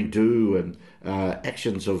daring do and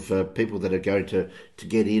actions of people that are going to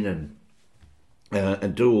get in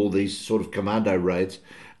and do all these sort of commando raids.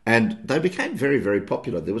 And they became very, very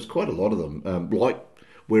popular. There was quite a lot of them, like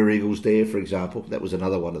Where Eagles Dare, for example. That was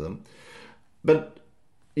another one of them. But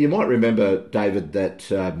you might remember, David, that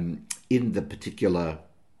in the particular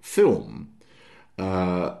film,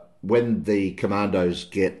 when the commandos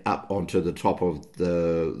get up onto the top of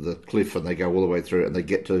the cliff and they go all the way through and they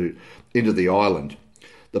get into the island,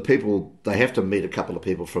 they have to meet a couple of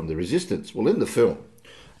people from the resistance. Well, in the film,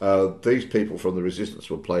 these people from the resistance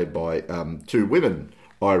were played by two women,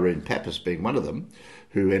 Irene Pappas being one of them,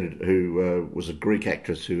 who was a Greek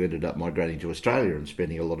actress who ended up migrating to Australia and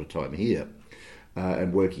spending a lot of time here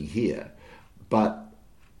and working here. But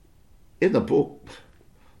in the book,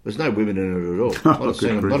 there's no women in it at all.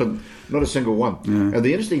 Not a single one. Yeah. And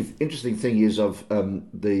the interesting thing is of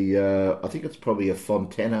I think it's probably a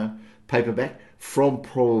Fontana paperback from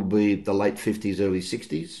probably the late 50s, early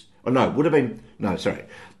 60s. Oh, no, would have been... No, sorry.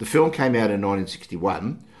 The film came out in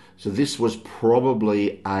 1961, so this was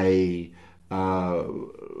probably a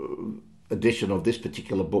edition of this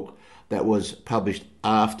particular book that was published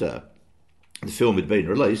after the film had been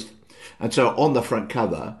released. And so on the front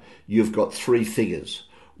cover, you've got three figures.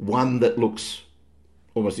 One that looks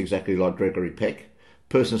almost exactly like Gregory Peck.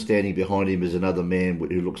 Person standing behind him is another man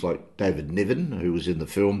who looks like David Niven, who was in the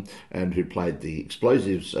film and who played the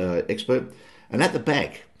explosives expert. And at the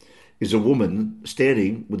back is a woman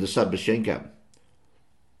standing with a submachine gun.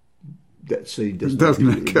 That scene doesn't occur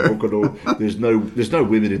in the book at all. There's no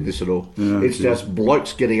women in this at all. It's just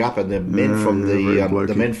blokes getting up, and the men from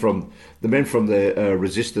the men from the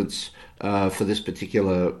resistance for this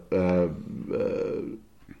particular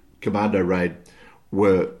commando raid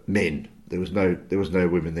were men. There was no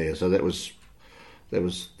women there. So that's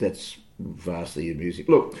vastly amusing.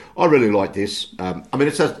 Look, I really like this. I mean,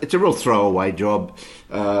 it's a real throwaway job,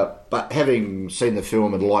 but having seen the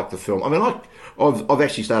film and liked the film, I mean, I've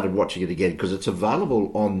actually started watching it again because it's available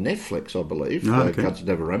on Netflix, I believe. Guns of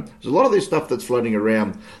Never Run. There's a lot of this stuff that's floating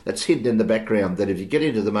around that's hidden in the background that if you get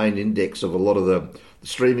into the main index of a lot of the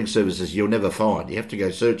streaming services, you'll never find. You have to go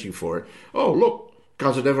searching for it. Oh, look,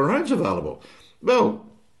 Guns of Never Run's available. Well,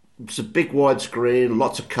 it's a big widescreen,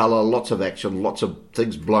 lots of colour, lots of action, lots of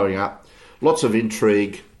things blowing up, lots of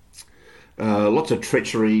intrigue. Lots of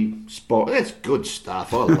treachery. That's good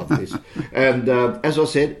stuff. I love this. And as I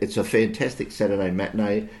said, it's a fantastic Saturday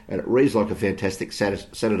matinee, and it reads like a fantastic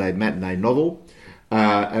Saturday matinee novel.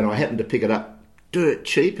 And I happened to pick it up dirt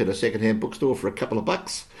cheap in a second-hand bookstore for a couple of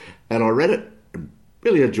bucks, and I read it and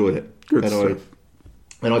really enjoyed it. Good stuff.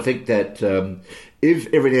 And I think that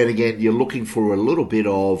if every now and again you're looking for a little bit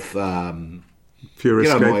of pure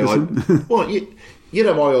escapism. You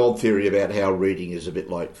know my old theory about how reading is a bit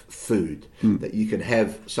like food, that you can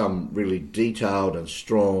have some really detailed and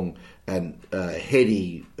strong and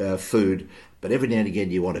heady food, but every now and again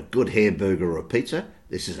you want a good hamburger or a pizza.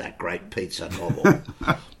 This is a great pizza novel.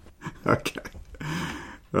 Okay.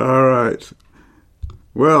 All right.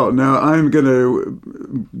 Well, now I'm going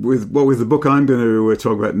to, with the book I'm going to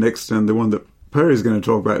talk about next and the one that Perry's going to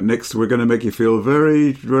talk about next, we're going to make you feel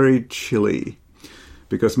very, very chilly.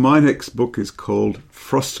 Because my next book is called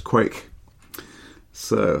Frostquake.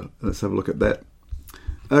 So let's have a look at that.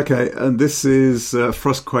 Okay, and this is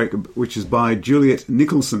Frostquake, which is by Juliet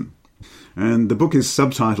Nicholson. And the book is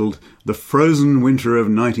subtitled The Frozen Winter of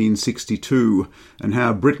 1962 and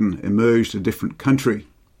How Britain Emerged a Different Country.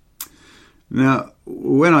 Now,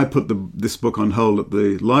 when I put this book on hold at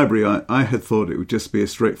the library, I had thought it would just be a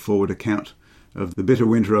straightforward account of the bitter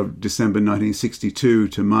winter of December 1962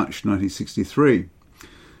 to March 1963.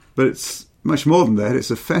 But it's much more than that.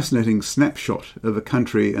 It's a fascinating snapshot of a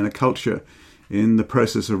country and a culture in the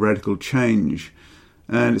process of radical change.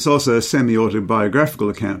 And it's also a semi-autobiographical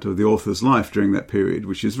account of the author's life during that period,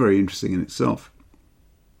 which is very interesting in itself.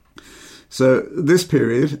 So this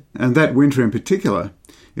period, and that winter in particular,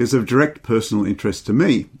 is of direct personal interest to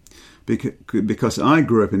me, because I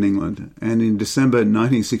grew up in England, and in December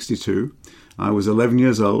 1962, I was 11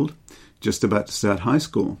 years old, just about to start high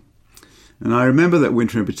school. And I remember that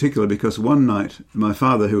winter in particular because one night my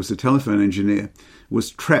father, who was a telephone engineer, was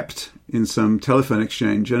trapped in some telephone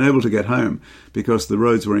exchange, unable to get home because the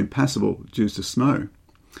roads were impassable due to snow.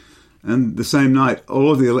 And the same night,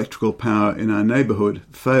 all of the electrical power in our neighbourhood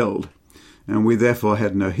failed, and we therefore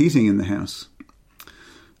had no heating in the house.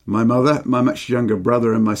 My mother, my much younger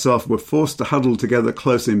brother and myself were forced to huddle together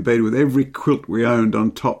close in bed with every quilt we owned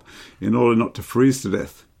on top in order not to freeze to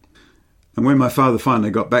death. And when my father finally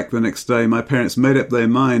got back the next day, my parents made up their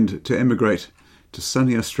mind to emigrate to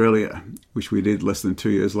sunny Australia, which we did less than 2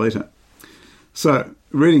 years later. So,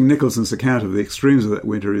 reading Nicholson's account of the extremes of that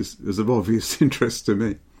winter is of obvious interest to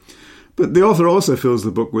me. But the author also fills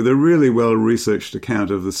the book with a really well-researched account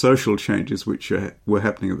of the social changes which were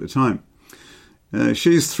happening at the time.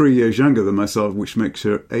 She's 3 years younger than myself, which makes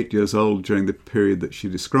her 8 years old during the period that she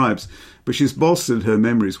describes, but she's bolstered her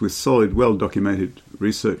memories with solid, well-documented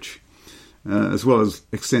research. As well as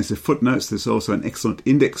extensive footnotes. There's also an excellent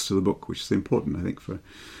index to the book, which is important, I think, for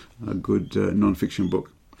a good non-fiction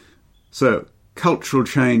book. So, cultural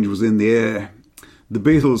change was in the air. The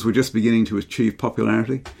Beatles were just beginning to achieve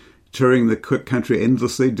popularity, touring the country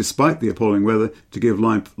endlessly, despite the appalling weather, to give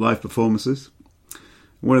live performances.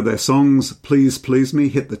 One of their songs, Please Please Me,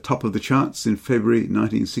 hit the top of the charts in February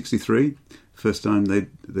 1963, first time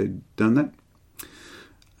they'd done that.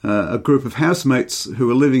 A group of housemates who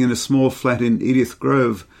were living in a small flat in Edith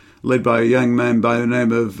Grove, led by a young man by the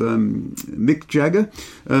name of Mick Jagger,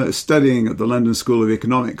 studying at the London School of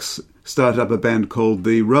Economics, started up a band called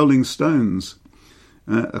the Rolling Stones.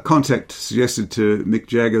 A contact suggested to Mick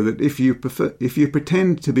Jagger that if you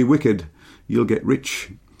pretend to be wicked, you'll get rich.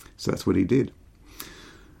 So that's what he did.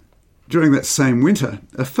 During that same winter,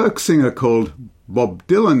 a folk singer called Bob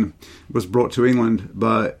Dylan was brought to England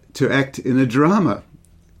to act in a drama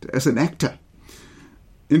as an actor.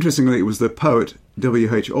 Interestingly, it was the poet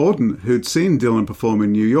W.H. Auden who'd seen Dylan perform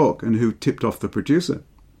in New York and who tipped off the producer.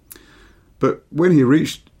 But when he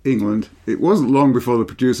reached England, it wasn't long before the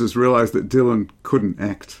producers realised that Dylan couldn't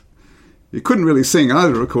act. He couldn't really sing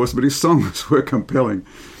either, of course, but his songs were compelling.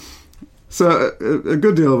 So a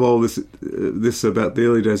good deal of all this about the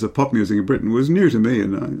early days of pop music in Britain was new to me,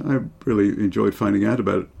 and I really enjoyed finding out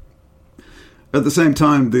about it. At the same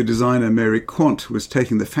time, the designer Mary Quant was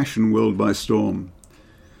taking the fashion world by storm.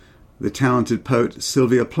 The talented poet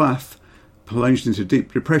Sylvia Plath plunged into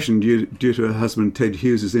deep depression due to her husband Ted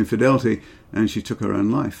Hughes' infidelity, and she took her own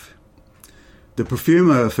life. The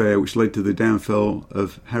perfumer affair, which led to the downfall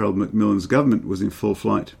of Harold Macmillan's government, was in full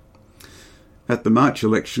flight. At the March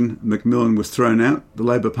election, Macmillan was thrown out, the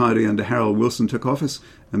Labour Party under Harold Wilson took office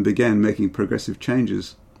and began making progressive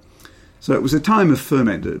changes. So it was a time of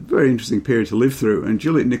ferment, a very interesting period to live through, and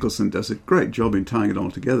Juliet Nicholson does a great job in tying it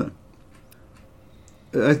all together.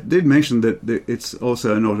 I did mention that it's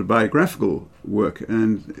also an autobiographical work,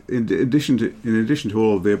 and in addition to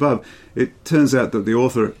all of the above, it turns out that the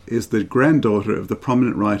author is the granddaughter of the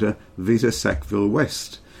prominent writer Vita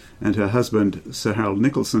Sackville-West and her husband Sir Harold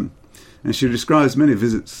Nicholson, and she describes many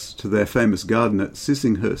visits to their famous garden at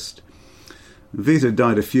Sissinghurst. Vita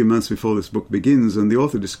died a few months before this book begins, and the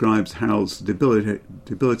author describes Harold's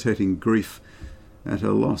debilitating grief at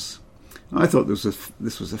her loss. I thought this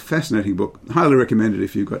was a fascinating book. Highly recommended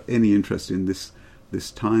if you've got any interest in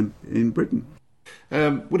this time in Britain.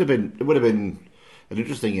 It would have been an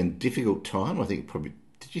interesting and difficult time. I think probably.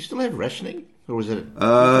 Did you still have rationing, or was it?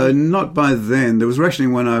 Not by then. There was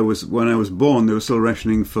rationing when I was born. There was still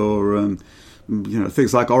rationing for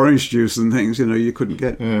things like orange juice and things. You couldn't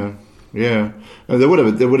get. Yeah. There would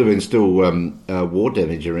have been still war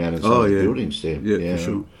damage around in some of the buildings there. Yeah, for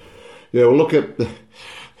sure. Yeah. Well, look at.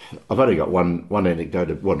 I've only got one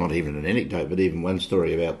anecdote, well, not even an anecdote, but even one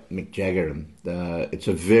story about Mick Jagger. And it's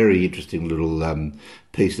a very interesting little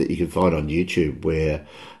piece that you can find on YouTube where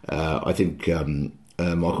I think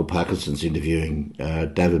Michael Parkinson's interviewing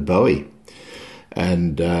David Bowie.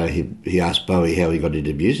 And he asked Bowie how he got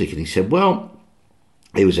into music. And he said, well,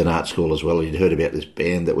 he was in art school as well. He'd heard about this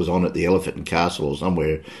band that was on at the Elephant and Castle or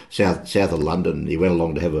somewhere south of London. He went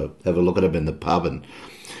along to have a look at them in the pub. And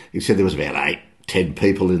he said there was about 10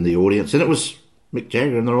 people in the audience, and it was Mick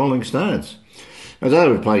Jagger and the Rolling Stones. And they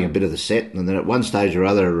were playing a bit of the set, and then at one stage or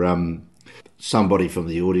other, somebody from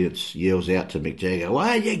the audience yells out to Mick Jagger,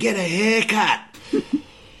 "Why don't you get a haircut?"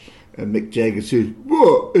 And Mick Jagger says,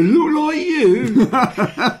 "What? It look like you?"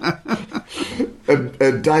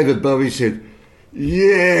 and David Bowie said,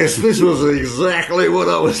 "Yes, this was exactly what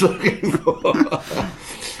I was looking for."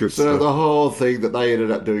 So the whole thing that they ended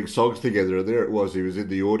up doing songs together, and there it was. He was in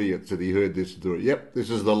the audience and he heard this and thought, "Yep, this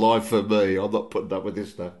is the life for me. I'm not putting up with this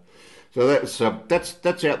stuff." So that's out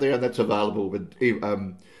there and that's available. But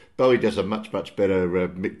Bowie does a much better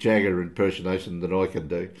Mick Jagger impersonation than I can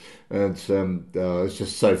do, and it's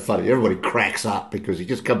just so funny. Everybody cracks up because he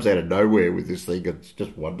just comes out of nowhere with this thing. It's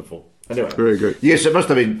just wonderful. Anyway, very good. Yes, it must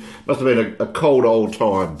have been a cold old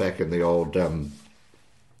time back in the old.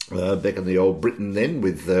 Back in the old Britain then,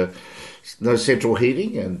 with no central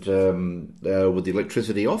heating and with the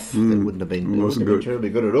electricity off, that wouldn't have been terribly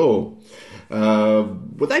good at all.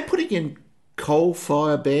 Were they putting in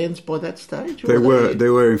coal-fire bands by that stage? They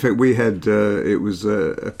were. In fact, we had it was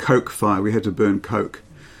a coke fire. We had to burn coke,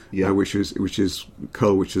 which is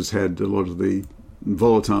coal, which has had a lot of the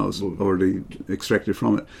volatiles already extracted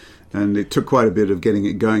from it. And it took quite a bit of getting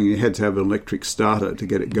it going. You had to have an electric starter to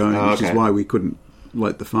get it going, which is why we couldn't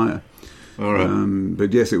light the fire. All right.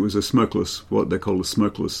 But yes, it was a smokeless, what they call a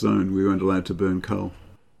smokeless zone. We weren't allowed to burn coal.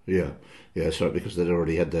 Yeah, so because they'd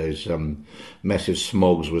already had those massive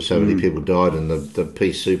smogs where so many people died, and the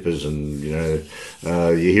pea supers, and you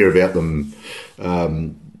hear about them.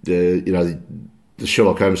 The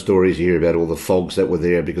Sherlock Holmes stories, you hear about all the fogs that were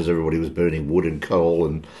there because everybody was burning wood and coal,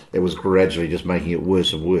 and it was gradually just making it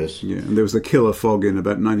worse and worse. Yeah, and there was the killer fog in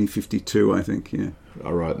about 1952, I think. Yeah.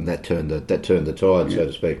 All right, and that turned the tide, so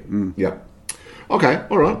to speak. Yeah. Okay.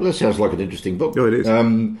 All right. Well, that sounds like an interesting book. Oh, it is.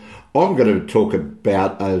 I'm going to talk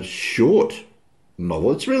about a short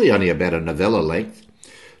novel. It's really only about a novella length,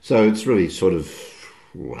 so it's really sort of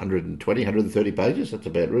 120, 130 pages. That's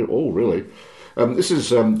about all, really. This is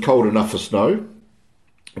Cold Enough for Snow,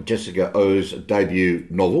 Jessica O's debut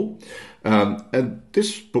novel. And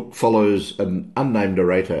this book follows an unnamed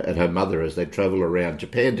narrator and her mother as they travel around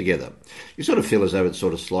Japan together. You sort of feel as though it's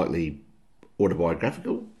sort of slightly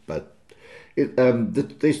autobiographical, but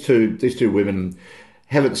these two women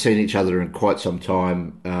haven't seen each other in quite some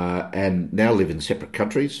time and now live in separate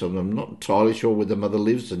countries. So I'm not entirely sure where the mother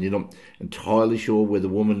lives, and you're not entirely sure where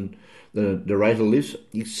the narrator lives.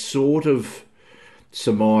 You sort of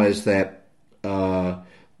surmise that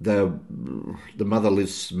the mother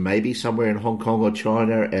lives maybe somewhere in Hong Kong or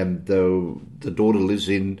China, and the daughter lives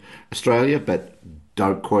in Australia, but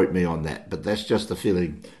don't quote me on that. But that's just the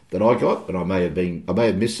feeling that I got, and I may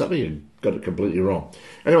have missed something and got it completely wrong.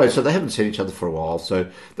 Anyway, so they haven't seen each other for a while, so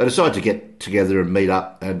they decide to get together and meet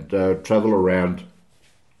up and travel around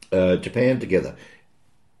Japan together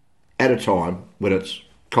at a time when it's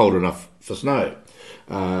cold enough for snow.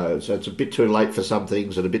 So it's a bit too late for some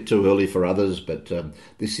things and a bit too early for others, but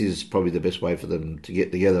this is probably the best way for them to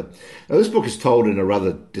get together. Now, this book is told in a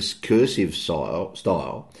rather discursive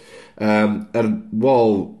style, and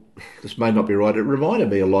while this may not be right, it reminded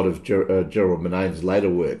me a lot of Gerald Murnane's later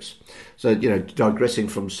works. So, digressing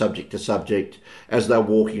from subject to subject, as they're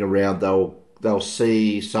walking around, they'll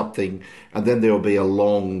see something, and then there'll be a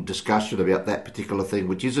long discussion about that particular thing,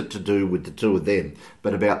 which isn't to do with the two of them,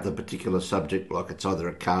 but about the particular subject, like it's either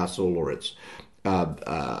a castle or it's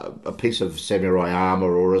a piece of samurai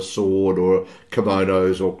armour or a sword or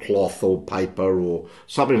kimonos or cloth or paper or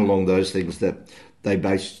something along those things that they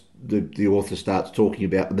base the author starts talking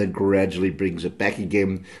about, and then gradually brings it back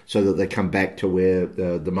again so that they come back to where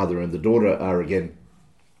the mother and the daughter are again.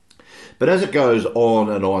 But as it goes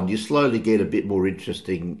on and on, you slowly get a bit more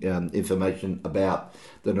interesting information about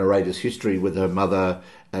the narrator's history with her mother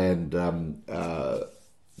and the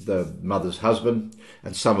mother's husband,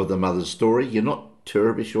 and some of the mother's story. You're not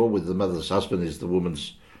terribly sure whether the mother's husband is the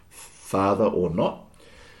woman's father or not.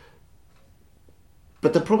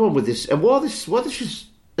 But the problem with this, and while this is,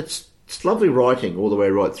 it's lovely writing all the way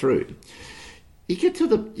right through, you get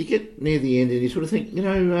near the end and you sort of think,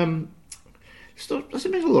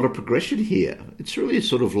 doesn't make a lot of progression here. It's really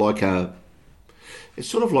sort of like a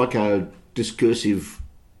discursive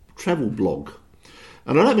travel blog,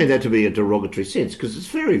 and I don't mean that to be a derogatory sense, because it's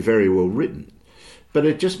very, very well written. But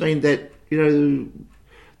it just means that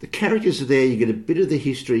the characters are there. You get a bit of the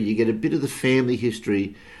history, you get a bit of the family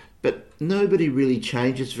history, but nobody really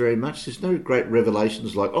changes very much. There's no great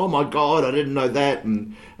revelations like, oh my God, I didn't know that,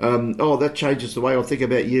 and that changes the way I think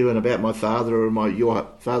about you and about my father or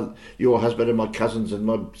your husband and my cousins and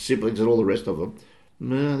my siblings and all the rest of them.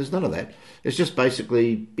 No, there's none of that. It's just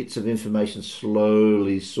basically bits of information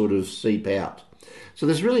slowly sort of seep out. So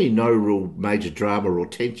there's really no real major drama or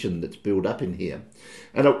tension that's built up in here.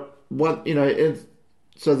 And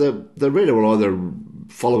so the reader will either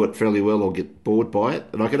follow it fairly well or get bored by it.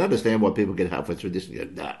 And I can understand why people get halfway through this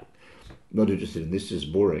and go, no, not interested in this, this is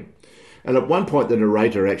boring. And at one point the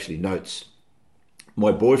narrator actually notes,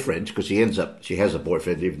 my boyfriend, because she has a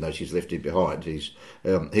boyfriend even though she's left him behind. He's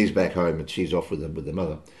back home and she's off with the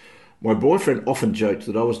mother. My boyfriend often joked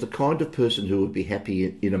that I was the kind of person who would be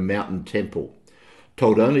happy in a mountain temple,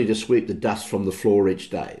 told only to sweep the dust from the floor each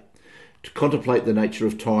day, to contemplate the nature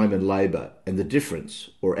of time and labour and the difference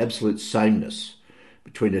or absolute sameness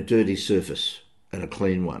between a dirty surface and a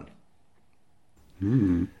clean one.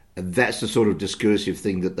 Mm. And that's the sort of discursive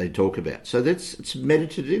thing that they talk about. So it's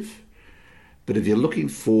meditative, but if you're looking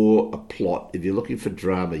for a plot, if you're looking for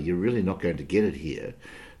drama, you're really not going to get it here.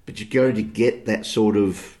 But you're going to get that sort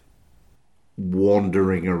of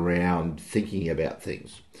wandering around thinking about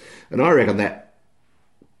things. And I reckon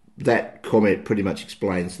that comment pretty much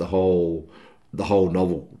explains the whole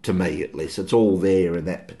novel, to me at least. It's all there in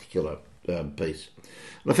that particular piece.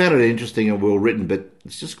 And I found it interesting and well written, but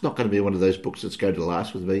it's just not going to be one of those books that's going to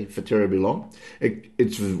last with me for terribly long. It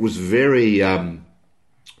was very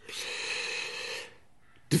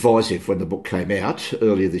divisive when the book came out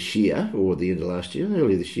earlier this year, or the end of last year,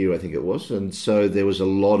 earlier this year I think it was, and so there was a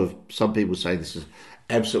lot of, some people saying this is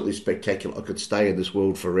absolutely spectacular, I could stay in this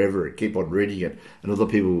world forever and keep on reading it, and other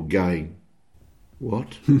people were going,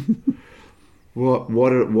 what?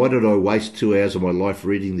 Why did I waste 2 hours of my life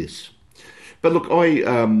reading this? But look,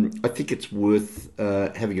 I think it's worth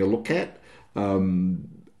having a look at, and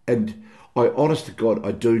I, honest to God,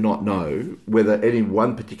 I do not know whether any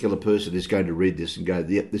one particular person is going to read this and go,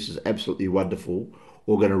 yep, this is absolutely wonderful,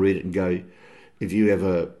 or going to read it and go, if you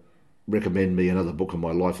ever recommend me another book in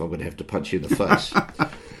my life, I'm going to have to punch you in the face.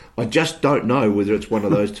 I just don't know whether it's one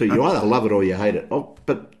of those two. You either love it or you hate it.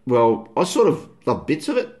 I sort of love bits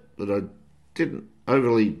of it, but I didn't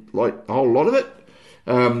overly like a whole lot of it.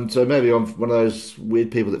 So maybe I'm one of those weird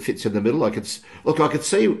people that fits in the middle. I could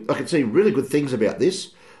see really good things about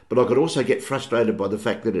this, but I could also get frustrated by the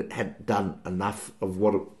fact that it hadn't done enough of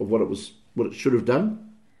what it should have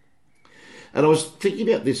done. And I was thinking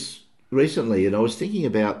about this recently, and I was thinking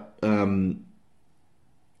about a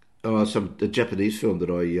Japanese film that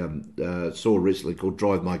I saw recently called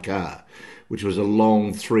Drive My Car, which was a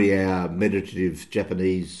long 3-hour meditative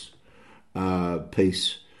Japanese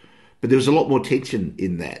piece but there was a lot more tension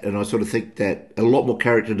in that, and I sort of think that a lot more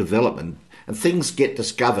character development and things get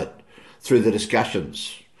discovered through the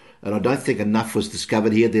discussions. And I don't think enough was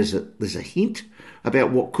discovered here. There's a hint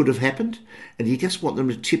about what could have happened, and you just want them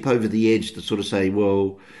to tip over the edge to sort of say,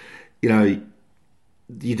 well, you know,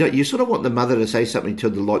 you sort of want the mother to say something to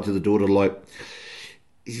the daughter, like,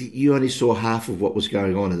 you only saw half of what was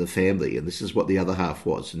going on in the family, and this is what the other half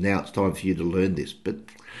was, and now it's time for you to learn this. But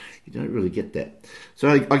you don't really get that. So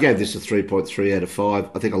I gave this a 3.3 out of 5.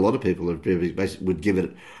 I think a lot of people would give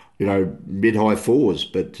it, you know, mid-high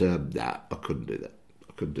 4s, but nah, I couldn't do that.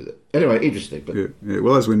 Anyway, interesting. But yeah.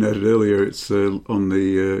 Well, as we noted earlier, it's on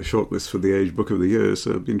the shortlist for the Age Book of the Year,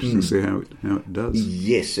 so it'll be interesting to see how it does.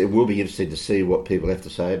 Yes, it will be interesting to see what people have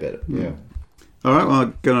to say about it. Yeah. All right, well,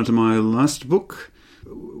 I'll get on to my last book,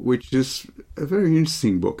 which is a very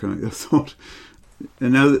interesting book, I thought.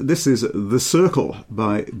 And now, this is The Circle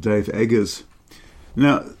by Dave Eggers.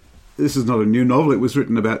 Now, this is not a new novel. It was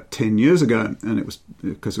written about 10 years ago, and it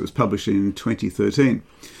was published in 2013.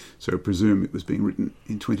 So I presume it was being written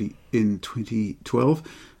in 2012.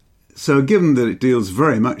 So given that it deals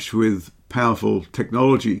very much with powerful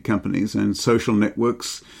technology companies and social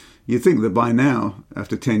networks, you'd think that by now,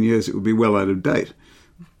 after 10 years, it would be well out of date.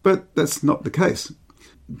 But that's not the case.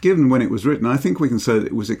 Given when it was written, I think we can say that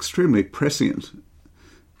it was extremely prescient.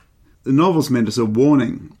 The novel's meant as a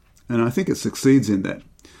warning, and I think it succeeds in that.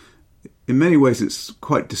 In many ways, it's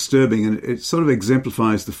quite disturbing, and it sort of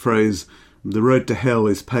exemplifies the phrase, "The road to hell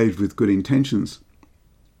is paved with good intentions."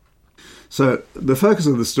 So the focus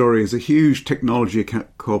of the story is a huge technology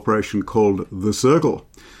corporation called The Circle,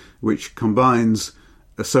 which combines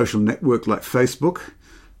a social network like Facebook,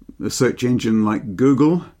 a search engine like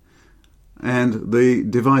Google, and the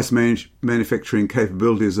device manufacturing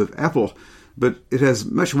capabilities of Apple, but it has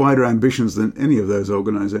much wider ambitions than any of those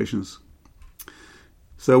organisations.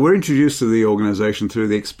 So we're introduced to the organisation through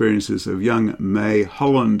the experiences of young May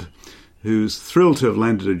Holland, who's thrilled to have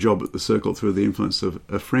landed a job at The Circle through the influence of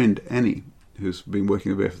a friend, Annie, who's been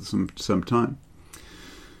working there for some time.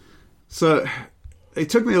 So it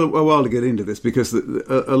took me a while to get into this, because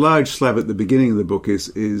a large slab at the beginning of the book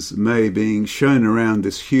is May being shown around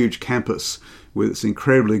this huge campus with its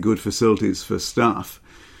incredibly good facilities for staff.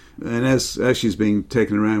 And as she's being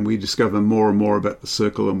taken around, we discover more and more about The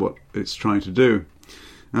Circle and what it's trying to do.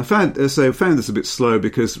 I found this a bit slow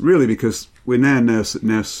because we're now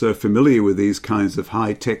so familiar with these kinds of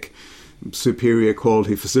high-tech, superior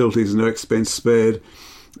quality facilities, no expense spared,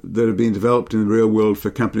 that have been developed in the real world for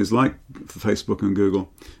companies like Facebook and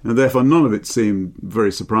Google. And therefore none of it seemed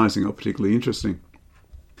very surprising or particularly interesting.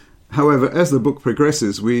 However, as the book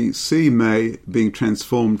progresses, we see May being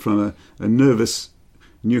transformed from a nervous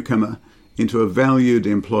newcomer into a valued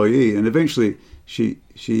employee, and eventually she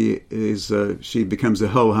becomes a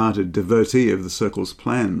wholehearted devotee of The Circle's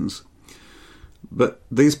plans. But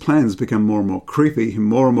these plans become more and more creepy,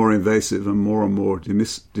 more and more invasive, and more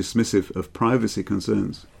dismissive of privacy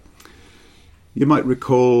concerns. You might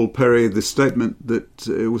recall, Perry, the statement that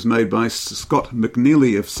was made by Scott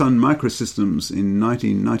McNealy of Sun Microsystems in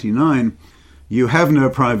 1999, "You have no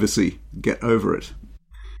privacy, get over it."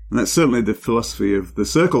 And that's certainly the philosophy of The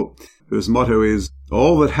Circle, whose motto is,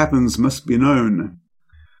 "All that happens must be known."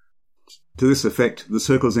 To this effect, The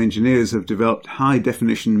Circle's engineers have developed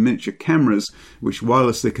high-definition miniature cameras which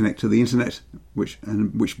wirelessly connect to the internet, which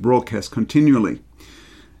broadcast continually.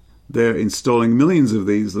 They're installing millions of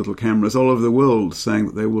these little cameras all over the world, saying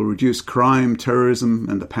that they will reduce crime, terrorism,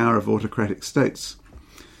 and the power of autocratic states.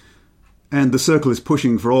 And The Circle is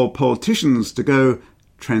pushing for all politicians to go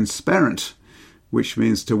transparent, which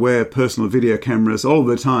means to wear personal video cameras all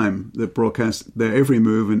the time that broadcast their every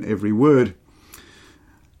move and every word.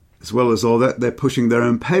 As well as all that, they're pushing their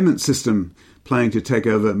own payment system, planning to take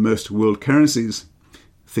over most world currencies.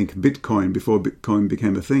 Think Bitcoin before Bitcoin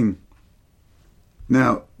became a thing.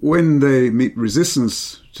 Now, when they meet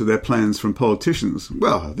resistance to their plans from politicians,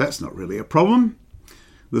 well, that's not really a problem.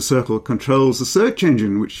 The Circle controls the search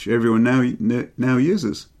engine, which everyone now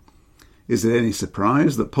uses. Is it any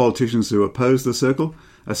surprise that politicians who oppose The Circle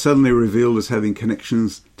are suddenly revealed as having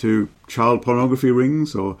connections to child pornography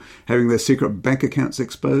rings or having their secret bank accounts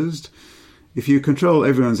exposed? If you control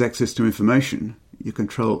everyone's access to information, you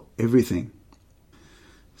control everything.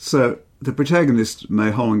 So the protagonist,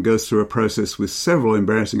 May Holland, goes through a process with several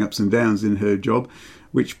embarrassing ups and downs in her job,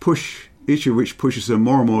 each of which pushes her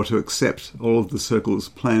more and more to accept all of The Circle's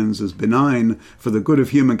plans as benign for the good of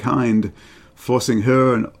humankind, forcing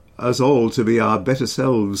her and us all to be our better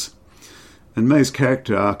selves. And May's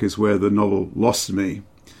character arc is where the novel lost me.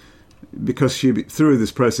 because through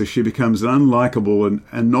this process she becomes an unlikable and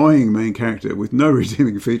annoying main character with no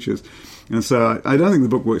redeeming features. And so I don't think the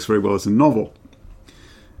book works very well as a novel.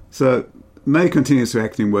 So May continues to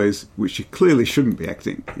act in ways which she clearly shouldn't be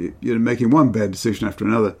acting, making one bad decision after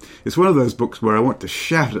another. It's one of those books where I want to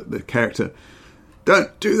shout at the character,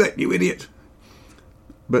 "Don't do that, you idiot!"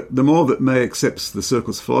 But the more that May accepts the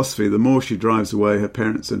Circle's philosophy, the more she drives away her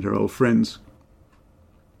parents and her old friends.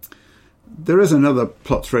 There is another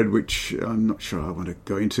plot thread which I'm not sure I want to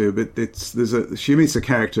go into, but she meets a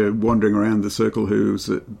character wandering around the Circle who's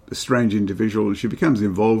a strange individual, and she becomes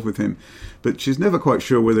involved with him, but she's never quite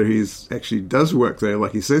sure whether he actually does work there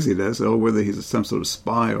like he says he does, or whether he's some sort of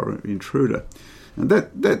spy or an intruder. And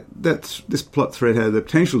this plot thread had the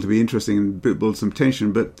potential to be interesting and build some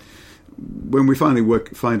tension, but when we finally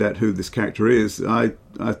find out who this character is, I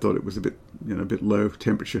thought it was a bit low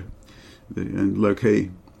temperature and low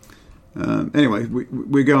key. Anyway,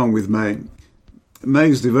 we go on with May.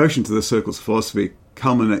 May's devotion to the Circle's philosophy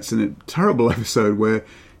culminates in a terrible episode where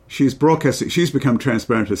she's become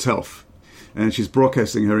transparent herself, and she's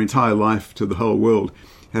broadcasting her entire life to the whole world.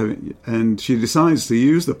 And she decides to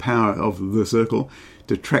use the power of the Circle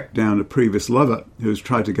to track down a previous lover who's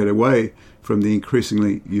tried to get away from the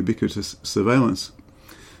increasingly ubiquitous surveillance.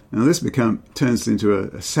 Now this turns into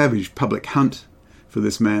a savage public hunt for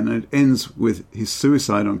this man, and it ends with his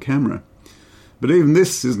suicide on camera. But even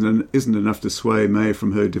this isn't enough to sway May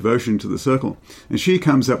from her devotion to the Circle, and she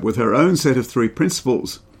comes up with her own set of 3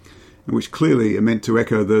 principles, which clearly are meant to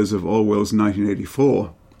echo those of Orwell's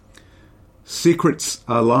 1984. Secrets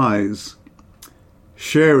are lies.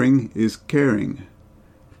 Sharing is caring.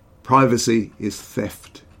 Privacy is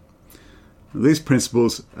theft. These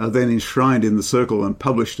principles are then enshrined in the Circle and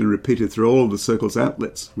published and repeated through all of the Circle's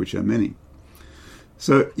outlets, which are many.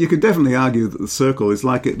 So you could definitely argue that the Circle is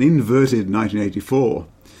like an inverted 1984,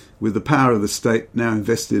 with the power of the state now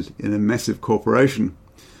invested in a massive corporation.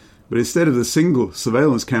 But instead of the single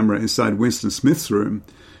surveillance camera inside Winston Smith's room,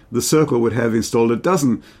 the Circle would have installed a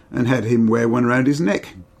dozen and had him wear one around his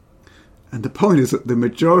neck. And the point is that the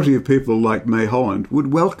majority of people like May Holland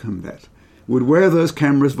would welcome that, would wear those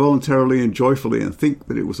cameras voluntarily and joyfully and think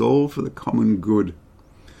that it was all for the common good.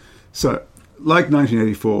 So, like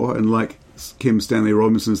 1984 and like Kim Stanley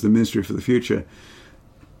Robinson's The Ministry for the Future,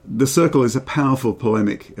 The Circle is a powerful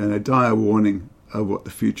polemic and a dire warning of what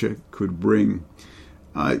the future could bring.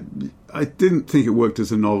 I didn't think it worked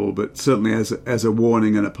as a novel, but certainly as a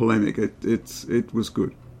warning and a polemic, it was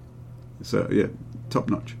good. So yeah, top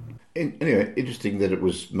notch. Anyway, interesting that it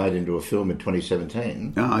was made into a film in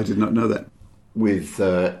 2017. I did not know that. With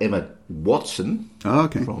Emma Watson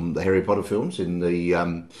from the Harry Potter films in the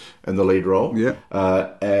lead role. Yeah.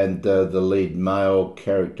 And the lead male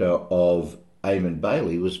character of Eamon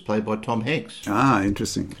Bailey was played by Tom Hanks.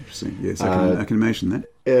 Interesting. Yes, I can imagine that.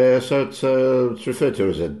 So it's referred to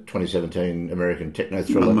as a 2017 American techno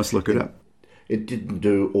thriller. I must look it up. It didn't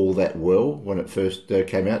do all that well when it first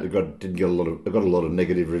came out. It got a lot of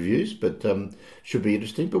negative reviews, but should be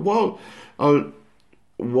interesting. But while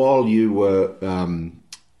you were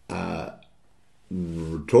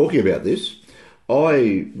talking about this,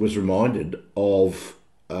 I was reminded of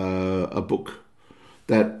a book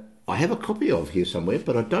that I have a copy of here somewhere,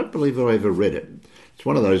 but I don't believe I ever read it. It's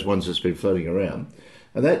one of those ones that's been floating around,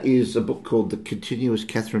 and that is a book called The Continuous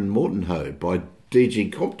Catherine Mortenhoe by D.G.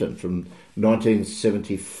 Compton from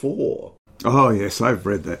 1974. Oh, yes, I've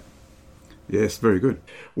read that. Yes, very good.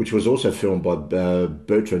 Which was also filmed by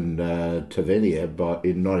Bertrand Tavernier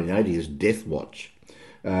in 1980 as Death Watch,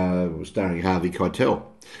 starring Harvey Keitel.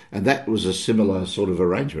 And that was a similar sort of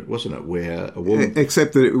arrangement, wasn't it? Where a woman...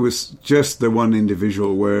 Except that it was just the one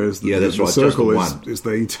individual, whereas the Circle is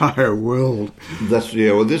the entire world.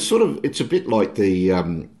 Well, there's sort of... It's a bit like the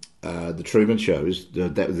Truman Shows,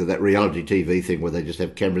 that reality TV thing where they just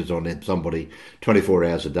have cameras on somebody 24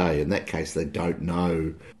 hours a day. In that case, they don't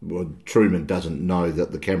know... Well, Truman doesn't know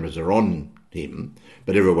that the cameras are on him,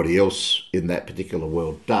 but everybody else in that particular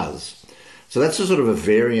world does. So that's a sort of a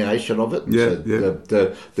variation of it. Yeah, so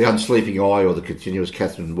the Unsleeping Eye or the Continuous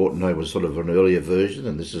Catherine Mortenhoe was sort of an earlier version,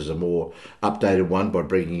 and this is a more updated one by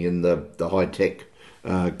bringing in the high-tech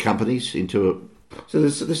companies into it. So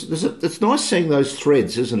it's nice seeing those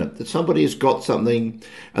threads, isn't it? That somebody has got something,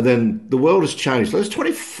 and then the world has changed. There's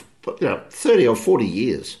 30 or 40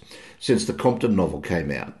 years since the Compton novel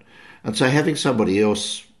came out. And so having somebody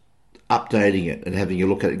else updating it and having a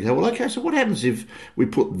look at it and go, well, okay, so what happens if we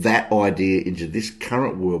put that idea into this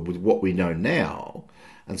current world with what we know now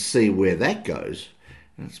and see where that goes?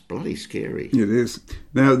 And it's bloody scary. It is.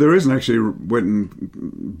 Now, the reason I actually went and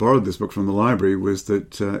borrowed this book from the library was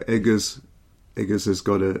that Eggers Eggers has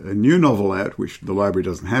got a new novel out, which the library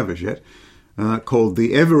doesn't have as yet, called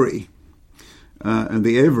The Every. And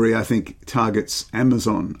The Every, I think, targets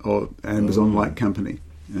Amazon or Amazon-like company.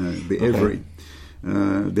 The Every,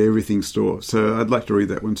 the Everything Store. So I'd like to read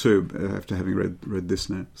that one too, after having read this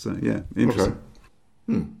now. So yeah, interesting.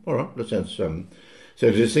 Okay. All right, that sounds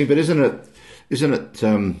interesting. But isn't it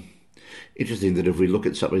interesting that if we look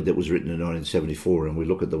at something that was written in 1974 and we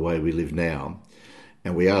look at the way we live now,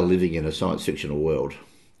 and we are living in a science fictional world,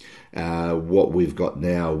 what we've got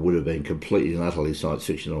now would have been completely and utterly science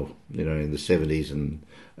fictional, in the 70s, and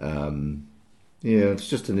it's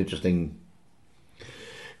just an interesting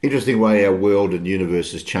way our world and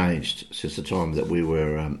universe has changed since the time that we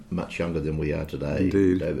were much younger than we are today.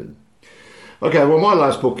 Indeed. David. Okay, well, my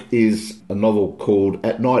last book is a novel called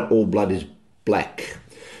At Night All Blood is Black,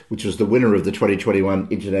 which was the winner of the 2021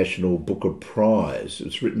 International Booker Prize. It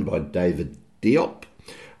was written by David Diop,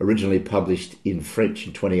 originally published in French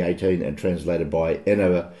in 2018 and translated by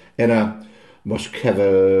Anna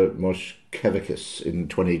Moshkevicius in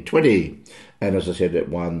 2020. And as I said, it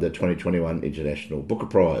won the 2021 International Booker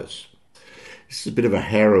Prize. This is a bit of a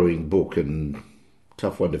harrowing book and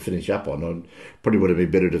tough one to finish up on. I probably would have been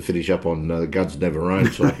better to finish up on Guns Never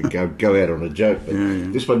Own, so I could go out on a joke. But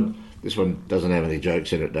This one doesn't have any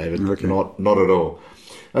jokes in it, David. Okay. Not at all.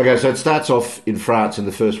 Okay, so it starts off in France in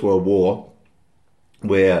the First World War,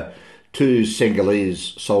 where two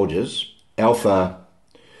Senegalese soldiers, Alpha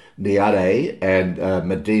Niade and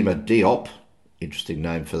Madima Diop, interesting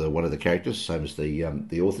name for one of the characters, same as the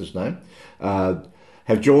author's name,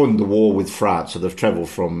 have joined the war with France. So they've travelled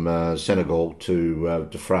from Senegal to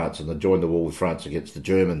France, and they've joined the war with France against the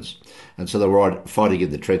Germans. And so they're fighting in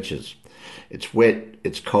the trenches. It's wet,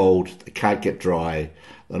 it's cold, they can't get dry,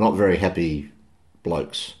 they're not very happy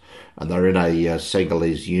blokes. And they're in a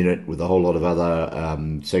Senegalese unit with a whole lot of other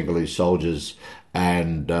Senegalese soldiers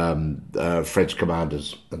and French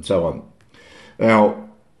commanders and so on. Now,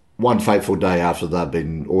 one fateful day after they've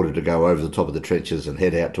been ordered to go over the top of the trenches and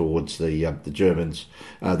head out towards the Germans,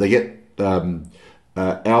 they get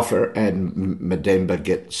Alpha and Mademba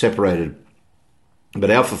get separated. But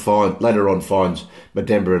Alpha later on finds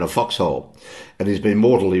Mademba in a foxhole, and he's been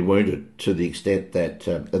mortally wounded to the extent that,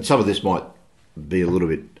 and some of this might be a little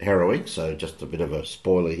bit harrowing, so just a bit of a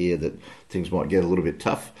spoiler here that things might get a little bit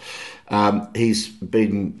tough. He's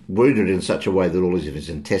been wounded in such a way that all of his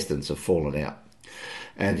intestines have fallen out,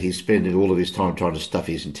 and he's spending all of his time trying to stuff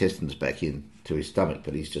his intestines back into his stomach,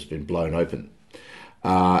 but he's just been blown open.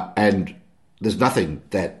 And there's nothing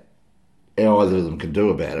that either of them can do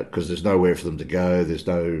about it, because there's nowhere for them to go, there's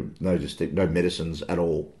no medicines at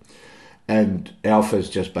all. And Alpha's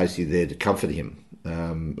just basically there to comfort him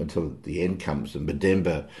until the end comes. And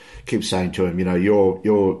Mademba keeps saying to him,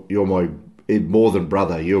 you're my more than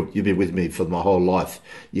brother. You've been with me for my whole life.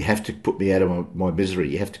 You have to put me out of my misery.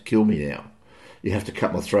 You have to kill me now. You have to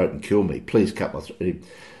cut my throat and kill me. Please cut my throat.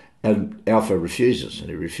 And Alpha refuses, and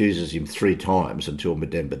he refuses him 3 times until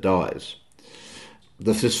Mademba dies.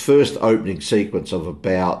 This first opening sequence of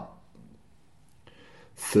about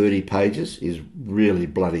 30 pages is really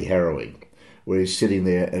bloody harrowing, where he's sitting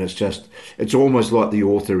there and it's almost like the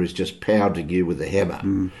author is just pounding you with a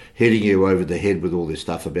hammer, hitting you over the head with all this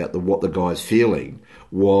stuff about what the guy's feeling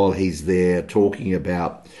while he's there talking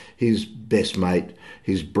about his best mate,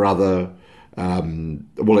 his brother.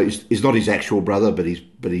 He's not his actual brother, but he's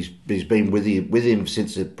been with him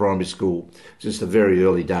since at primary school, since the very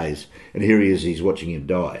early days, and here he is, he's watching him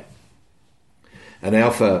die. And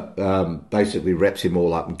Alpha basically wraps him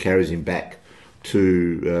all up and carries him back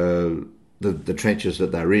to the trenches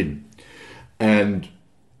that they're in, and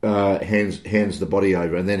hands the body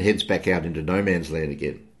over, and then heads back out into no man's land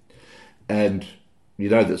again. And you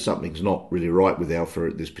know that something's not really right with Alpha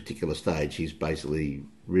at this particular stage. He's basically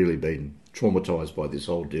really been traumatised by this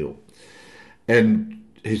whole deal. And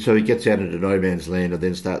so he gets out into no man's land and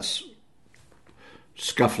then starts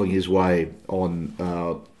scuffling his way on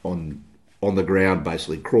the ground,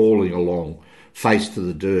 basically crawling along, face to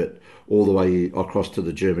the dirt, all the way across to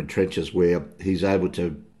the German trenches, where he's able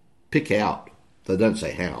to pick out, they don't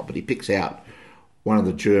say how, but he picks out one of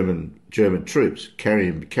the German troops,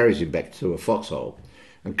 carries him back to a foxhole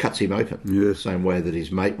and cuts him open, the same way that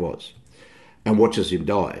his mate was, and watches him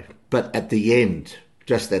die. But at the end,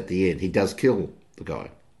 just at the end, he does kill the guy.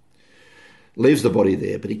 Leaves the body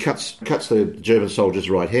there, but he cuts the German soldier's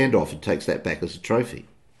right hand off and takes that back as a trophy.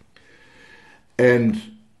 And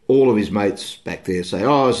all of his mates back there say,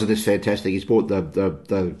 "Oh, isn't this fantastic? He's bought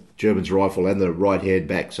the German's rifle and the right hand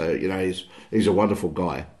back, so he's a wonderful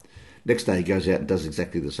guy." Next day he goes out and does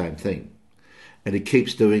exactly the same thing, and he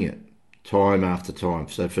keeps doing it. time after time.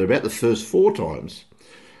 So for about the first 4 times,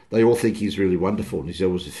 they all think he's really wonderful and he's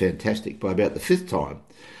always fantastic. By about the 5th time,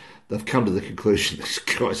 they've come to the conclusion this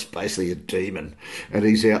guy's basically a demon and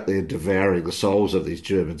he's out there devouring the souls of these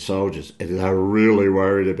German soldiers, and they're really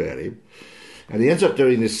worried about him. And he ends up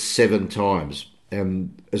doing this 7 times.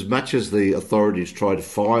 And as much as the authorities try to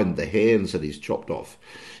find the hands that he's chopped off,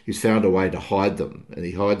 he's found a way to hide them. And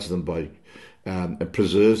he hides them by and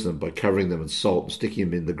preserves them by covering them in salt and sticking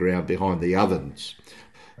them in the ground behind the ovens,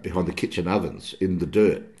 behind the kitchen ovens in the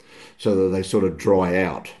dirt, so that they sort of dry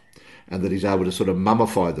out, and that he's able to sort of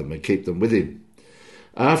mummify them and keep them with him.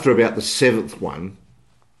 After about the 7th one,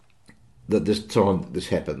 that this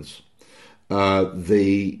happens,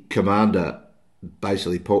 the commander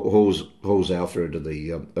basically hauls Alpha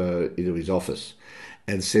into his office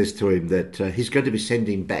and says to him that he's going to be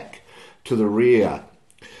sending back to the rear,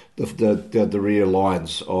 the rear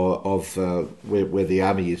lines of where the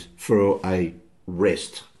army is, for a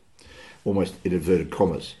rest, almost in inverted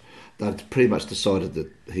commas. They've pretty much decided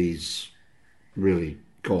that he's really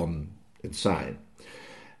gone insane.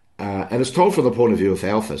 And it's told from the point of view of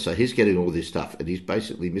Alpha, so he's getting all this stuff and he's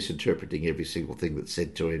basically misinterpreting every single thing that's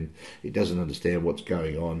said to him. He doesn't understand what's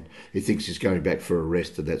going on. He thinks he's going back for a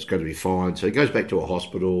rest and that's going to be fine. So he goes back to a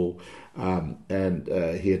hospital and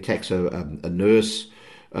he attacks a nurse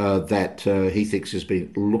that he thinks has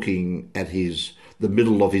been looking at the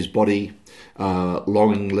middle of his body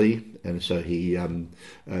longingly. And so he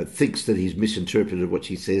thinks that he's misinterpreted what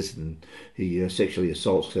she says and he sexually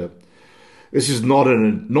assaults her. This is not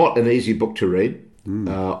an easy book to read.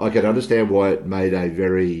 I can understand why it made a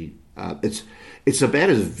very... it's about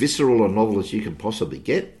as visceral a novel as you can possibly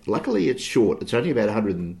get. Luckily, it's short. It's only about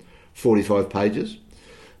 145 pages,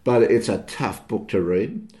 but it's a tough book to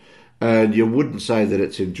read. And you wouldn't say that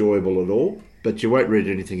it's enjoyable at all, but you won't read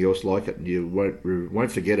anything else like it, and you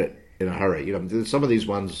won't forget it in a hurry. You know, there's some of these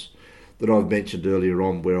ones that I've mentioned earlier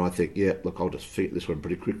on where I think, yeah, look, I'll just forget this one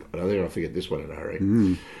pretty quick. I think I'll forget this one in a hurry.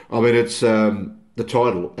 I mean, it's the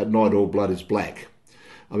title, At Night All Blood is Black.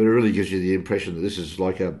 I mean, it really gives you the impression that this is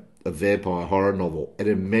like a vampire horror novel. And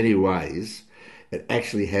in many ways, it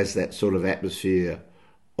actually has that sort of atmosphere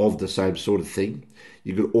of the same sort of thing.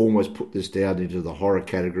 You could almost put this down into the horror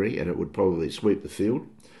category and it would probably sweep the field.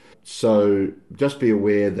 So just be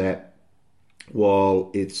aware that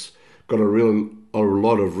while it's got a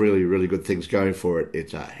lot of really, really good things going for it,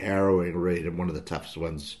 it's a harrowing read and one of the toughest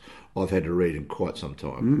ones I've had to read in quite some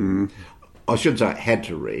time. I shouldn't say I had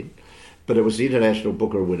to read, but it was the International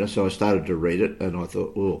Booker winner, so I started to read it and I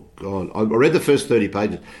thought, oh, God. I read the first 30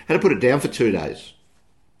 pages, had to put it down for 2 days.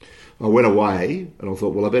 I went away and I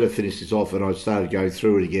thought, well, I better finish this off, and I started going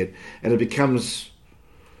through it again, and it becomes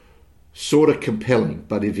sort of compelling.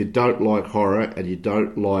 But if you don't like horror and if you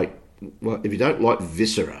don't like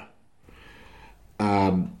viscera,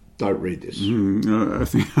 don't read this. I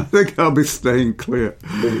think I'll be staying clear.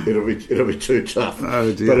 It'll be too tough.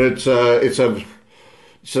 Oh dear. But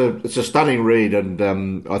it's a stunning read,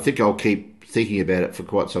 and I think I'll keep thinking about it for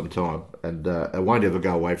quite some time, and it won't ever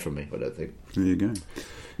go away from me, I don't think. There you go.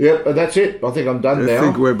 Yep, and that's it. I think I'm done now. I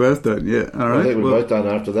think we're both done, yeah. All right. I think we're both done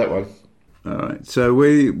after that one. All right. So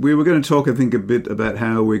we were going to talk, I think, a bit about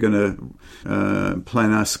how we're going to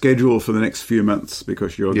plan our schedule for the next few months,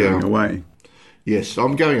 because you're going away. Yes,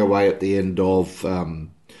 I'm going away at the end of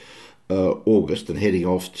August and heading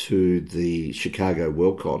off to the Chicago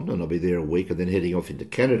Worldcon, and I'll be there a week, and then heading off into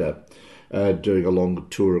Canada, doing a long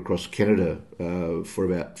tour across Canada for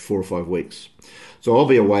about 4 or 5 weeks. So I'll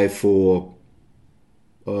be away for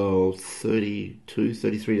 32,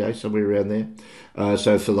 33 days, somewhere around there.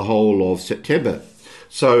 So for the whole of September.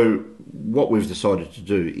 So what we've decided to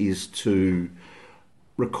do is to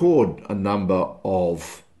record a number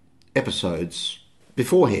of episodes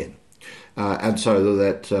beforehand. And so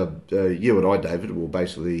that you and I, David, will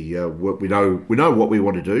basically we know what we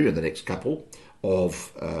want to do in the next couple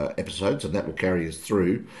of episodes, and that will carry us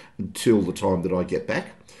through until the time that I get back.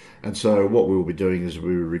 And so what we will be doing is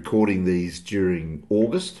we're recording these during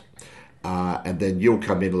August, and then you'll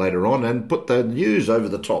come in later on and put the news over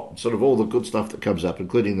the top, sort of all the good stuff that comes up,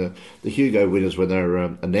 including the Hugo winners when they're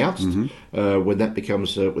announced, when that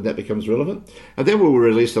becomes relevant, and then we'll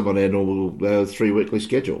release them on our normal 3 weekly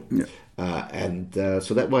schedule. Yeah.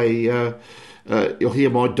 So that way you'll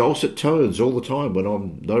hear my dulcet tones all the time when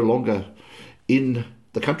I'm no longer in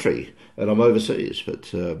the country and I'm overseas.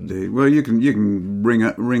 But well, you can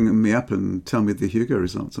ring me up and tell me the Hugo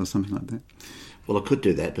results or something like that. Well, I could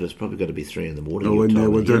do that, but it's probably going to be 3 a.m. Oh,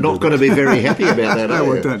 no, you're not going to be very happy about that.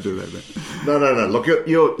 No, don't do that. No.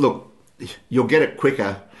 Look, you'll get it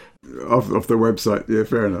quicker Off the website, yeah,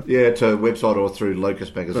 fair enough. Yeah, to a website or through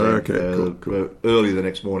Locust Magazine. Okay, cool. Early the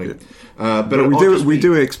next morning. Yeah. But we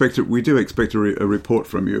do expect a report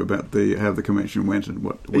from you about how the convention went and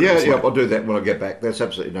what. Yeah, I'll do that when I get back. That's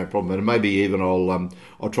absolutely no problem. And maybe even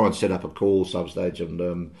I'll try and set up a call some stage,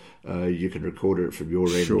 and you can record it from your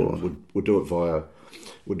end. Sure. And we'll do it via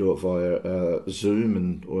Zoom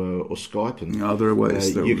and or Skype, and other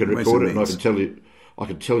ways. You can record it, and I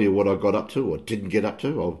can tell you what I got up to or didn't get up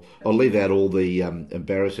to. I'll leave out all the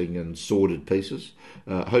embarrassing and sordid pieces.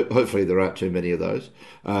 Hopefully there aren't too many of those.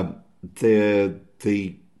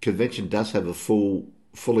 The convention does have a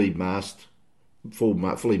fully masked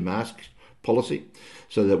policy,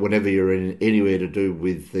 so that whenever you're in anywhere to do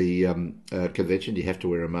with the convention, you have to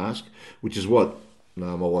wear a mask, which is what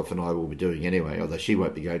my wife and I will be doing anyway, although she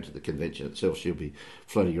won't be going to the convention itself. She'll be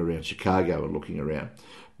floating around Chicago and looking around.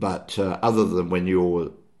 But other than when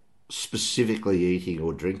you're specifically eating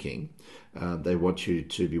or drinking, they want you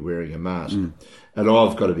to be wearing a mask. And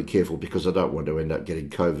I've got to be careful because I don't want to end up getting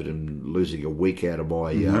COVID and losing a week out of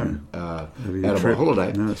my my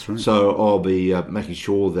holiday. No, that's right. So I'll be making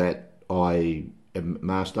sure that I am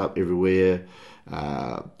masked up everywhere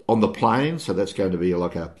on the plane. So that's going to be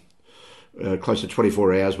like a close to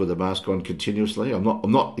 24 hours with a mask on continuously. I'm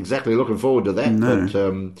not exactly looking forward to that, but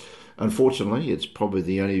unfortunately, it's probably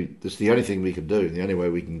the only thing we can do, the only way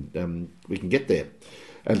we can get there.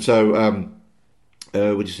 And so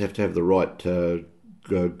we just have to have the right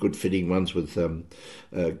good fitting ones with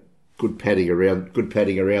good padding around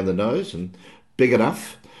the nose and big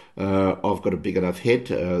enough. I've got a big enough head,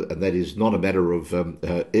 and that is not a matter of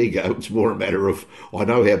ego. It's more a matter of I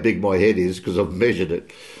know how big my head is because I've measured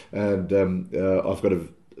it, and I've got a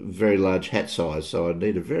very large hat size, so I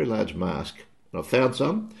need a very large mask. And I found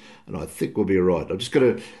some, and I think we'll be all right. I'm just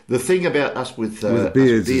going to... The thing about us with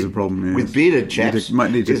beards is a problem, yes. With bearded chaps... You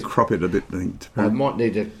might need to crop it a bit, I think. I might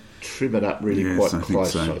need to trim it up really quite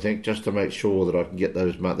close, I think, just to make sure that I can get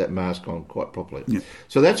that mask on quite properly. Yeah.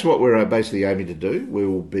 So that's what we're basically aiming to do. We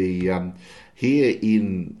will be here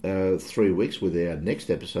in 3 weeks with our next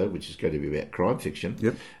episode, which is going to be about crime fiction.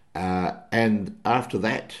 Yep. And after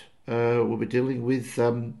that, we'll be dealing with...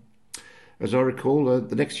 as I recall,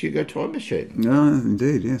 the next Hugo Time Machine.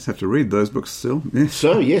 Indeed, yes. Have to read those books still. Yes.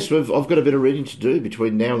 So, yes, I've got a bit of reading to do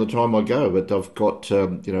between now and the time I go, but I've got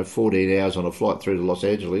 14 hours on a flight through to Los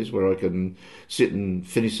Angeles where I can sit and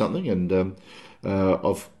finish something, and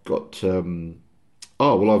I've got...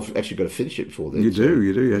 I've actually got to finish it before then. You do.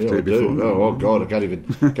 You have to before. Oh, God, I can't even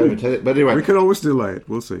tell it. But anyway... We could always delay it.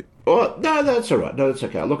 We'll see. Oh, no, that's all right. No, that's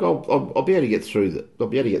okay. Look, I'll be able to get through that. I'll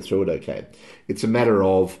be able to get through it okay. It's a matter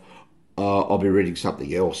of... I'll be reading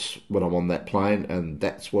something else when I'm on that plane, and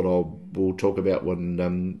that's what we'll talk about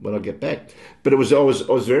when I get back. But I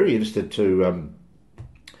was very interested to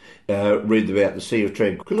read about the Sea of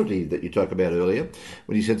Tranquility that you talked about earlier,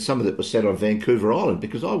 when you said some of it was set on Vancouver Island,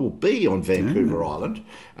 because I will be on Vancouver Island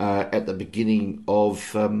at the beginning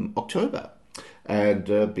of October, and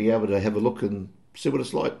be able to have a look and see what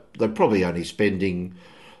it's like. They're probably only spending...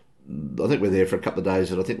 I think we're there for a couple of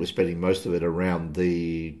days, and I think we're spending most of it around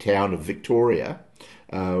the town of Victoria,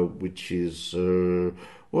 which is... the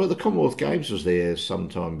Commonwealth Games was there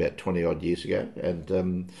sometime about 20-odd years ago, and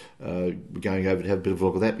we're going over to have a bit of a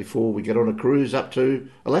look at that before we get on a cruise up to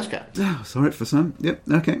Alaska. Oh, sorry for some. Yep,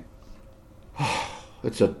 okay.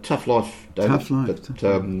 It's a tough life, David. Tough life. But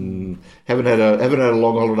haven't had a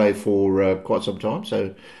long holiday for quite some time,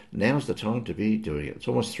 so now's the time to be doing it. It's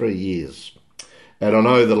almost 3 years. And I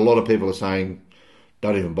know that a lot of people are saying,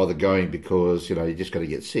 don't even bother going because, you just got to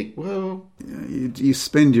get sick. Well... You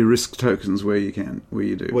spend your risk tokens where you can, where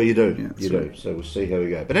you do. Well, you do. Yeah, you do. So we'll see how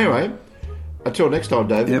we go. But anyway, until next time,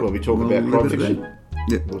 David, when we talk about crime fiction,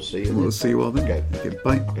 yep. We'll see you then. We'll see you all then. Okay.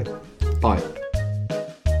 Bye. Okay. Bye.